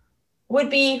would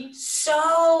be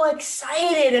so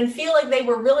excited and feel like they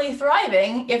were really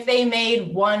thriving if they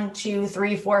made $1, $2,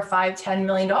 $3, $4, $5, $10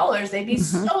 million. They'd be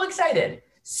so excited,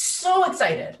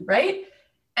 right?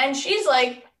 And she's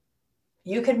like,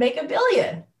 you could make $1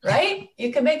 billion, right?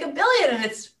 You could make $1 billion and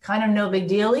it's kind of no big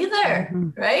deal either,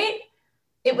 right?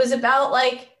 It was about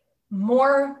like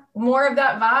more of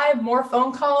that vibe, more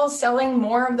phone calls, selling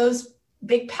more of those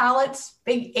big pallets,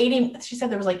 she said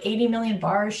there was like 80 million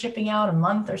bars shipping out a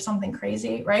month or something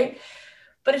crazy, right?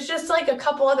 But it's just like a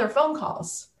couple other phone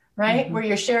calls, right? Where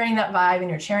you're sharing that vibe and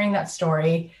you're sharing that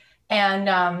story.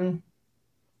 And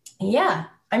yeah,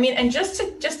 I mean, and just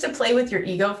to play with your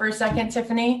ego for a second,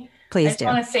 Tiffany, please I just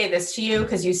want to say this to you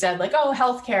because you said like, oh,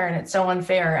 healthcare and it's so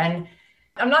unfair. And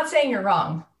I'm not saying you're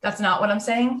wrong. That's not what I'm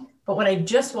saying. But what I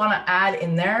just want to add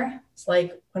in there is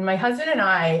like when my husband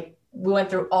and we went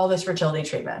through all this fertility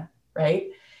treatment, right?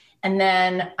 And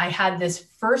then I had this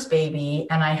first baby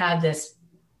and I had this,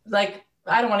 like,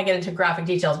 I don't want to get into graphic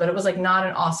details, but it was like not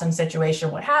an awesome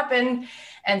situation what happened.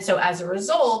 And so as a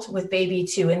result, with baby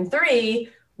 2 and 3,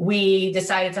 we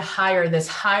decided to hire this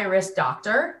high risk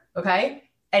doctor. Okay.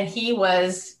 And he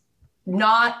was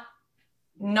not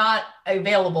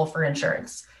available for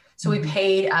insurance. So we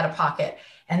paid out of pocket.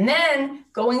 And then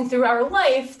going through our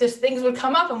life, these things would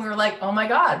come up and we were like, oh my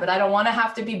God, but I don't want to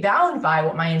have to be bound by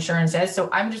what my insurance is. So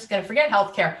I'm just going to forget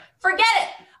healthcare. Forget it.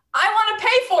 I want to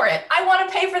pay for it. I want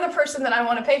to pay for the person that I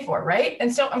want to pay for. Right.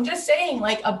 And so I'm just saying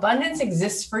like abundance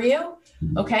exists for you.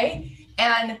 Okay.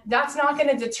 And that's not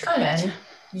going to determine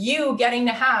you getting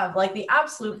to have like the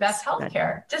absolute best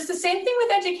healthcare. Just the same thing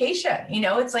with education.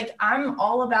 It's like, I'm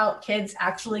all about kids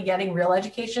actually getting real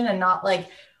education and not like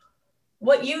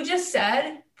what you just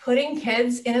said, putting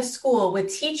kids in a school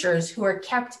with teachers who are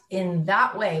kept in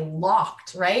that way,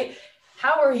 locked, right?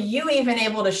 How are you even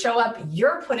able to show up?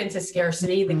 You're put into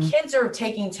scarcity. The kids are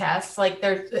taking tests. Like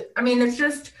there's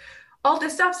just all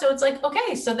this stuff. So it's like,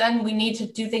 okay, so then we need to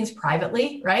do things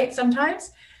privately, right?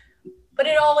 Sometimes, but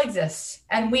it all exists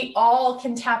and we all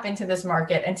can tap into this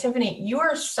market. And Tiffany, you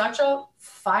are such a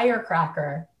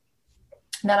firecracker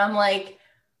that I'm like,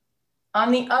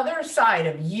 on the other side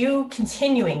of you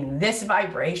continuing this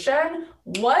vibration,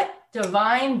 what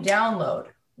divine download,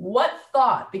 what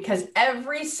thought, because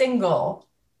every single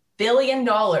 $1 billion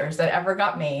that ever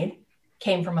got made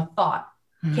came from a thought,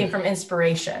 came from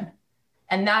inspiration.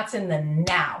 And that's in the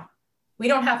now. We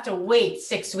don't have to wait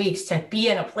 6 weeks to be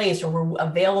in a place where we're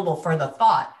available for the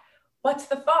thought. What's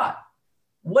the thought?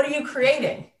 What are you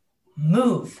creating?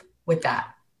 Move with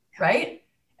that, right?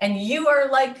 And you are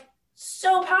like,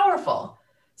 so powerful.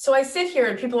 So I sit here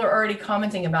and people are already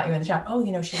commenting about you in the chat. Oh,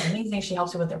 she's amazing. She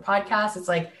helps you with their podcast. It's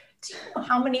like, do you know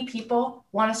how many people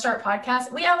want to start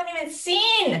podcasts? We haven't even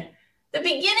seen the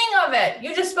beginning of it.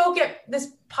 You just spoke at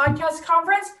this podcast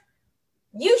conference.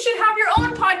 You should have your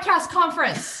own podcast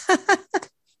conference,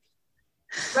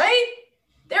 right?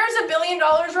 There's $1 billion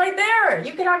right there.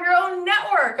 You could have your own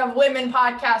network of women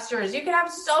podcasters. You could have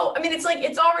it's like,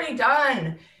 it's already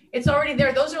done. It's already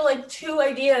there. Those are like 2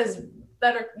 ideas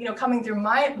that are, coming through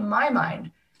my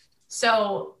mind.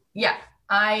 So yeah,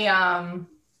 actually,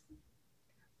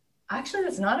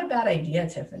 that's not a bad idea,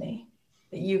 Tiffany,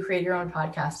 that you create your own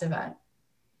podcast event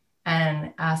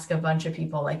and ask a bunch of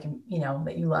people like,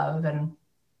 that you love, and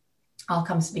I'll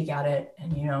come speak at it.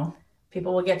 And,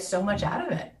 people will get so much out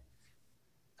of it.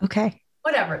 Okay.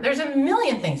 Whatever. There's a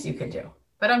million things you could do,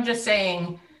 but I'm just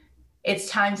saying, it's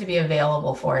time to be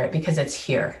available for it because it's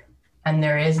here. And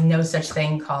there is no such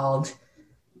thing called,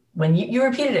 when you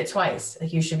repeated it twice,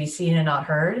 like you should be seen and not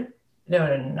heard.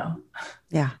 No.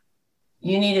 Yeah.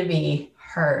 You need to be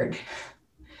heard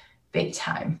big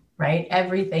time, right?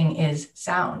 Everything is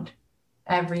sound.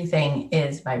 Everything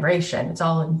is vibration. It's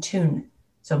all in tune.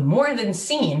 So more than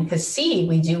seen, because see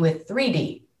we do with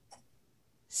 3D.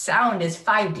 Sound is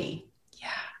 5D. Yeah.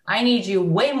 I need you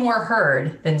way more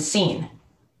heard than seen,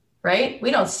 right?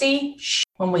 We don't see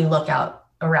when we look out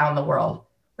around the world.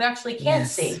 We actually can't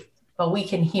see, but we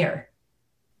can hear.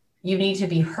 You need to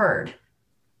be heard.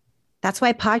 That's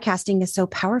why podcasting is so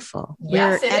powerful.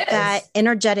 Yes, We're at that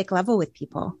energetic level with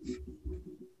people.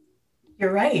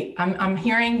 You're right. I'm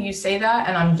hearing you say that,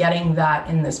 and I'm getting that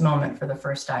in this moment for the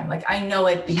first time. Like, I know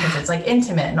it because it's like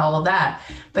intimate and all of that,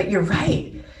 but you're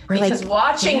right. Because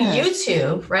watching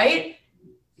YouTube, right?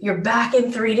 You're back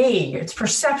in 3D. It's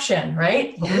perception,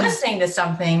 right? Yeah. Listening to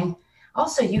something,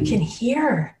 also you can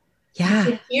hear. Yeah.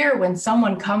 You can hear when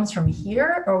someone comes from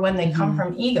here or when they come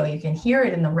from ego. You can hear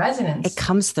it in the resonance. It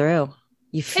comes through.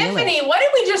 You feel Tiffany, it. what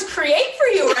did we just create for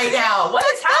you right now? What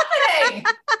is happening?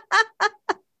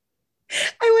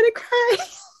 I want to cry.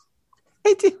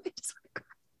 I do. I just want to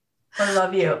cry. I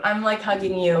love you. I'm like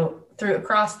hugging you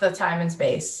across the time and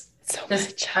space. So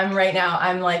much. I'm right now.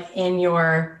 I'm like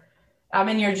I'm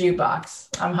in your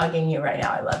jukebox. I'm hugging you right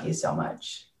now. I love you so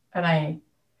much. And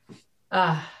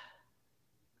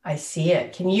I see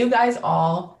it. Can you guys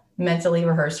all mentally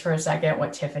rehearse for a second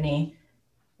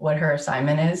what her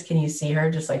assignment is? Can you see her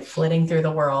just like flitting through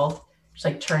the world, just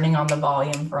like turning on the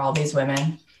volume for all these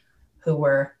women who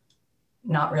were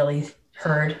not really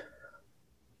heard?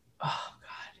 Oh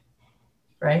God.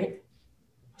 Right?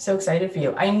 So excited for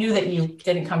you. I knew that you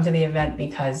didn't come to the event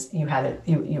because you had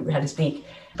to speak,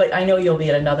 but I know you'll be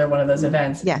at another one of those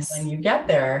events. Yes. When you get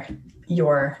there,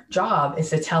 your job is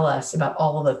to tell us about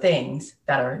all of the things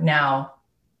that are now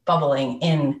bubbling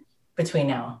in between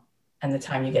now and the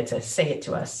time you get to say it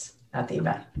to us at the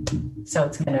event. So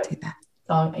it's going to do that.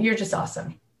 So you're just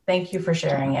awesome. Thank you for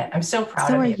sharing it. I'm so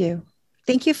proud of you. So are you.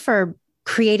 Thank you for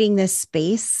creating this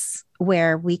space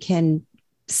where we can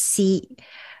see.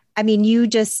 I mean,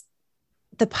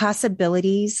 the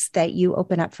possibilities that you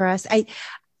open up for us.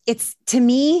 It's to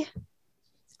me,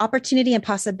 opportunity and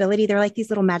possibility. They're like these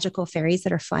little magical fairies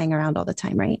that are flying around all the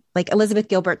time, right? Like Elizabeth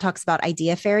Gilbert talks about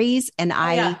idea fairies, and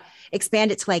I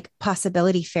expand it to like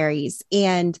possibility fairies.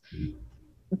 And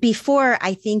before,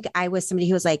 I think I was somebody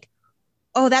who was like,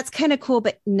 oh, that's kind of cool,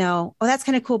 but no. Oh, that's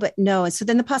kind of cool, but no. And so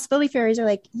then the possibility fairies are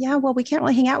like, yeah, well, we can't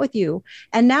really hang out with you.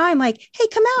 And now I'm like, hey,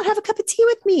 come out, have a cup of tea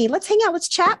with me. Let's hang out. Let's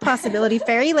chat, possibility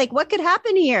fairy. Like, what could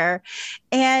happen here?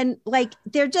 And like,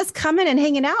 they're just coming and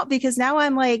hanging out because now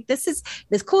I'm like, this is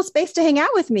this cool space to hang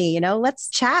out with me. Let's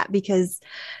chat because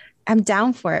I'm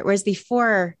down for it. Whereas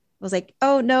before I was like,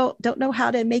 oh no, don't know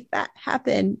how to make that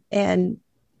happen. And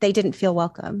they didn't feel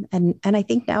welcome. And I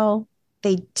think now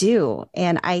they do.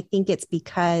 And I think it's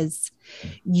because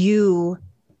you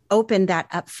opened that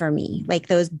up for me, like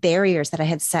those barriers that I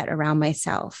had set around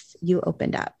myself, you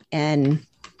opened up. And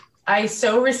I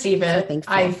so receive it. So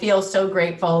I feel so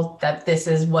grateful that this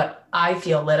is what I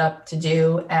feel lit up to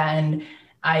do. And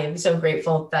I am so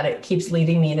grateful that it keeps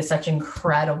leading me to such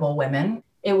incredible women.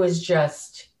 It was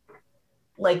just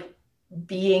like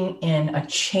being in a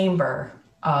chamber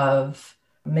of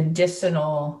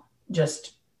medicinal,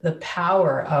 just the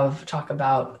power of talk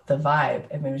about the vibe.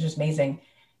 I mean, it was just amazing.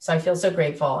 So I feel so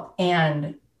grateful.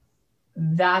 And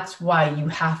that's why you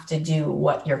have to do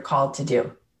what you're called to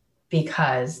do,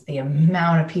 because the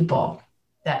amount of people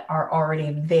that are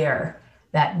already there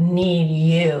that need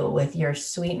you with your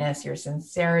sweetness, your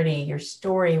sincerity, your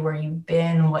story, where you've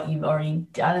been, what you've already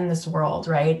done in this world,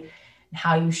 right? And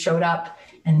how you showed up.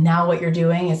 And now what you're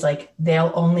doing is like,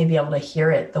 they'll only be able to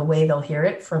hear it the way they'll hear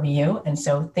it from you. And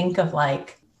so think of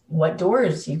like, what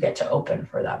doors you get to open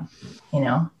for them.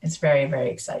 It's very, very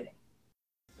exciting.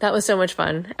 That was so much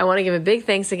fun. I want to give a big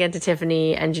thanks again to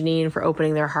Tiffany and Janine for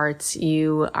opening their hearts.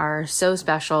 You are so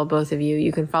special, both of you.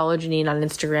 You can follow Janine on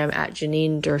Instagram at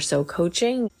Janine Durso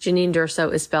Coaching. Janine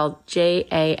Durso is spelled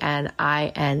JANINEDURSO.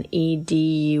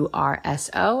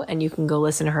 And you can go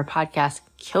listen to her podcast,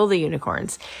 Kill the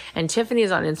Unicorns. And Tiffany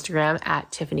is on Instagram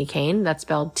at Tiffany Kane. That's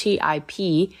spelled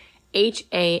TIPHANYKANE.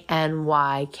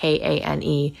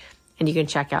 And you can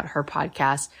check out her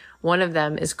podcast. One of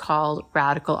them is called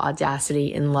Radical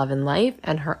Audacity in Love and Life,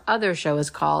 and her other show is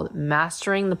called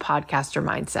Mastering the Podcaster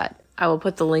Mindset. I will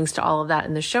put the links to all of that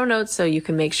in the show notes so you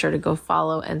can make sure to go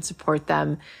follow and support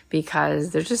them because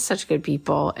they're just such good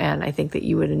people, and I think that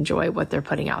you would enjoy what they're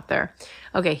putting out there.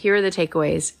 Okay, here are the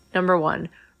takeaways. Number 1,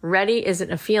 Ready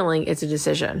isn't a feeling, it's a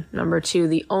decision. Number 2,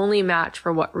 the only match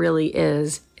for what really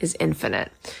is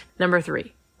infinite. Number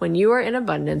 3, when you are in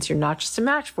abundance, you're not just a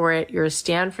match for it, you're a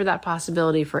stand for that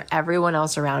possibility for everyone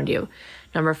else around you.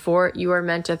 Number 4, you are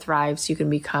meant to thrive so you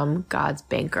can become God's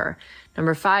banker.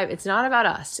 Number 5, it's not about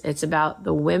us. It's about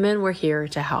the women we're here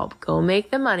to help. Go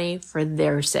make the money for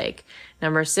their sake.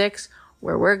 Number 6,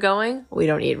 where we're going, we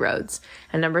don't need roads.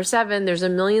 And number 7, there's a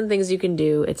million things you can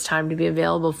do. It's time to be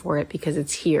available for it because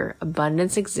it's here.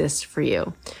 Abundance exists for you.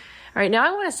 All right, now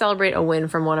I want to celebrate a win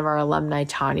from one of our alumni,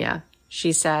 Tanya.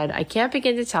 She said, I can't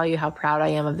begin to tell you how proud I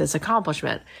am of this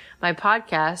accomplishment. My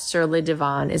podcast, Sur le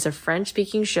Divan, is a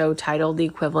French-speaking show titled the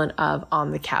equivalent of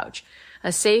On the Couch,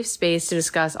 a safe space to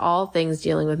discuss all things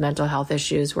dealing with mental health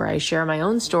issues where I share my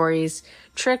own stories,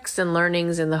 tricks, and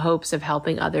learnings in the hopes of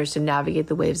helping others to navigate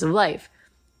the waves of life.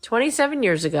 27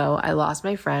 years ago, I lost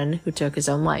my friend who took his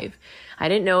own life. I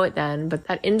didn't know it then, but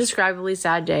that indescribably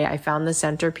sad day, I found the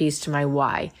centerpiece to my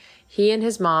why. He and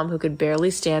his mom, who could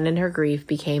barely stand in her grief,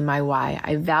 became my why.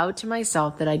 I vowed to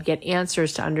myself that I'd get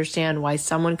answers to understand why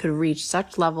someone could reach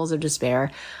such levels of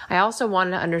despair. I also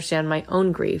wanted to understand my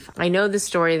own grief. I know the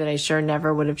story that I sure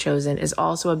never would have chosen is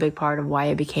also a big part of why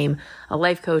I became a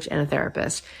life coach and a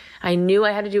therapist. I knew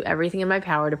I had to do everything in my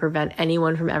power to prevent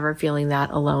anyone from ever feeling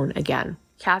that alone again.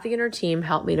 Kathy and her team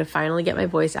helped me to finally get my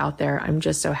voice out there. I'm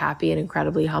just so happy and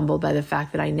incredibly humbled by the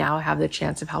fact that I now have the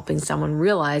chance of helping someone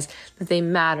realize that they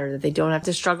matter, that they don't have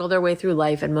to struggle their way through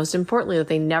life, and most importantly, that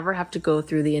they never have to go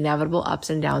through the inevitable ups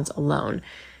and downs alone.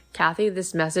 Kathy,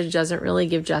 this message doesn't really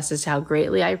give justice to how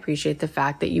greatly I appreciate the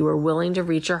fact that you were willing to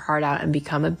reach your heart out and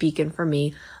become a beacon for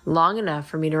me long enough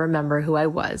for me to remember who I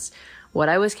was, what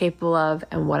I was capable of,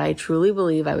 and what I truly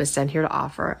believe I was sent here to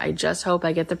offer. I just hope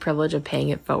I get the privilege of paying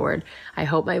it forward. I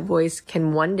hope my voice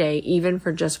can one day, even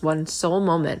for just one sole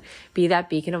moment, be that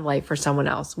beacon of light for someone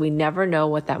else. We never know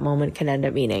what that moment can end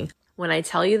up meaning. When I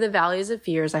tell you the valleys of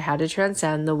fears I had to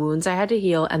transcend, the wounds I had to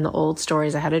heal, and the old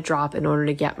stories I had to drop in order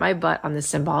to get my butt on this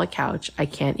symbolic couch, I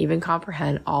can't even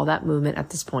comprehend all that movement at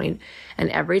this point. And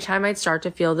every time I'd start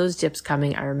to feel those dips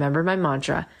coming, I remembered my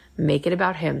mantra, make it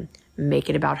about him. Make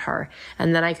it about her.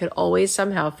 And then I could always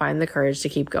somehow find the courage to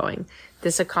keep going.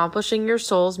 This accomplishing your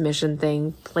soul's mission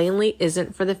thing plainly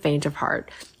isn't for the faint of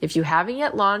heart. If you haven't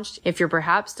yet launched, if you're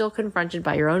perhaps still confronted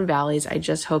by your own valleys, I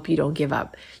just hope you don't give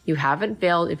up. You haven't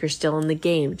failed if you're still in the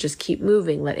game. Just keep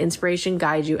moving. Let inspiration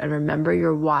guide you and remember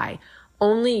your why.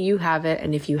 Only you have it,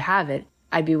 and if you have it,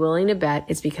 I'd be willing to bet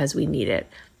it's because we need it.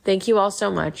 Thank you all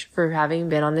so much for having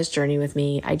been on this journey with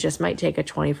me. I just might take a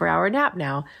 24-hour nap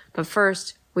now, but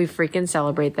first, we freaking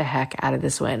celebrate the heck out of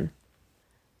this win.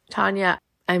 Tanya,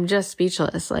 I'm just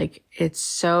speechless. Like, it's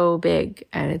so big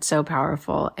and it's so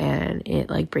powerful and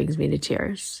it brings me to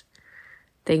tears.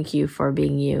 Thank you for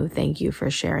being you. Thank you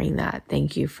for sharing that.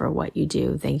 Thank you for what you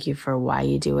do. Thank you for why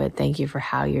you do it. Thank you for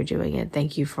how you're doing it.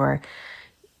 Thank you for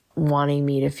wanting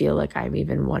me to feel like I'm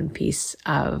even one piece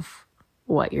of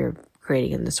what you're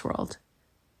creating in this world.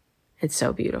 It's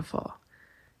so beautiful.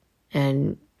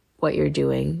 And what you're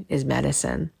doing is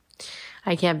medicine.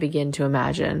 I can't begin to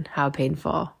imagine how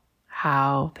painful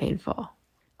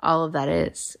all of that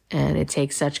is. And it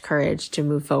takes such courage to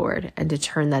move forward and to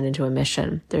turn that into a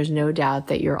mission. There's no doubt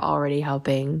that you're already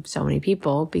helping so many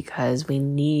people because we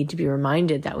need to be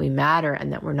reminded that we matter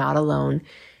and that we're not alone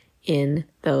in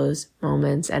those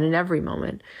moments and in every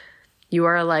moment. You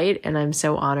are a light, and I'm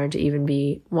so honored to even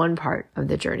be one part of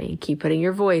the journey. Keep putting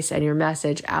your voice and your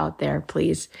message out there,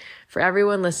 please. For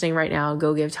everyone listening right now,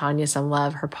 go give Tanya some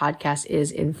love. Her podcast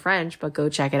is in French, but go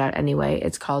check it out anyway.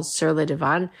 It's called Sur le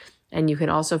Divan, and you can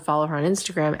also follow her on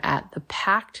Instagram at The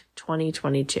Pact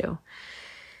 2022.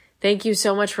 Thank you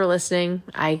so much for listening.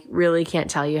 I really can't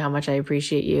tell you how much I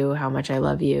appreciate you, how much I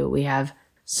love you. We have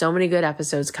so many good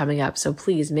episodes coming up. So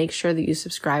please make sure that you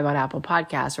subscribe on Apple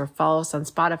Podcasts or follow us on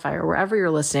Spotify or wherever you're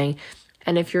listening.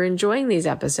 And if you're enjoying these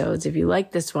episodes, if you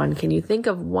like this one, can you think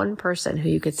of one person who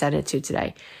you could send it to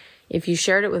today? If you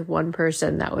shared it with one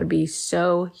person, that would be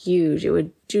so huge. It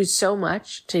would do so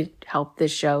much to help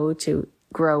this show to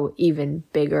grow even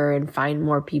bigger and find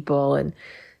more people and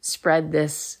spread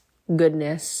this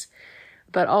goodness.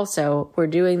 But also, we're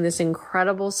doing this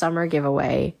incredible summer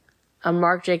giveaway, a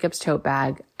Marc Jacobs tote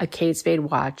bag, a Kate Spade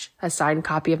watch, a signed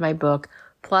copy of my book,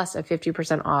 plus a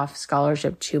 50% off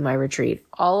scholarship to my retreat.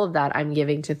 All of that I'm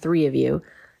giving to 3 of you.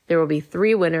 There will be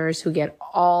 3 winners who get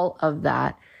all of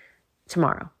that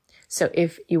tomorrow. So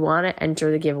if you want to enter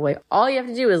the giveaway, all you have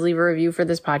to do is leave a review for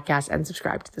this podcast and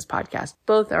subscribe to this podcast.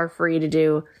 Both are free to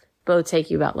do. Both take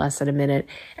you about less than a minute.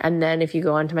 And then if you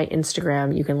go onto my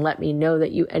Instagram, you can let me know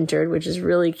that you entered, which is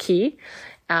really key.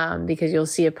 because you'll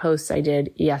see a post I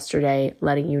did yesterday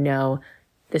letting you know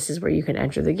this is where you can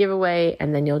enter the giveaway.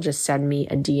 And then you'll just send me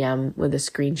a DM with a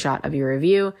screenshot of your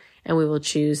review, and we will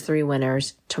choose 3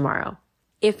 winners tomorrow.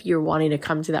 If you're wanting to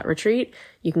come to that retreat,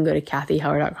 you can go to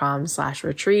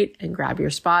kathyheller.com/retreat and grab your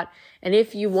spot. And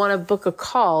if you want to book a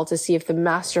call to see if the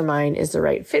mastermind is the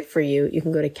right fit for you, you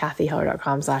can go to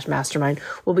kathyheller.com/mastermind.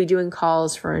 We'll be doing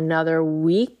calls for another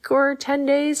week or 10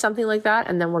 days, something like that.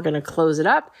 And then we're going to close it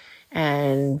up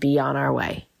and be on our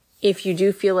way. If you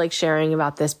do feel like sharing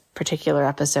about this particular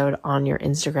episode on your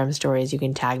Instagram stories, you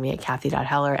can tag me at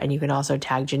Kathy.Heller, and you can also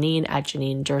tag Janine at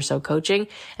Janine Durso Coaching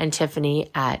and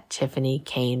Tiffany at Tiffany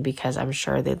Kane, because I'm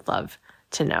sure they'd love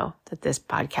to know that this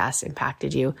podcast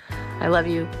impacted you. I love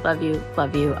you, love you,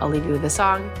 love you. I'll leave you with a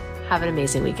song. Have an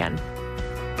amazing weekend.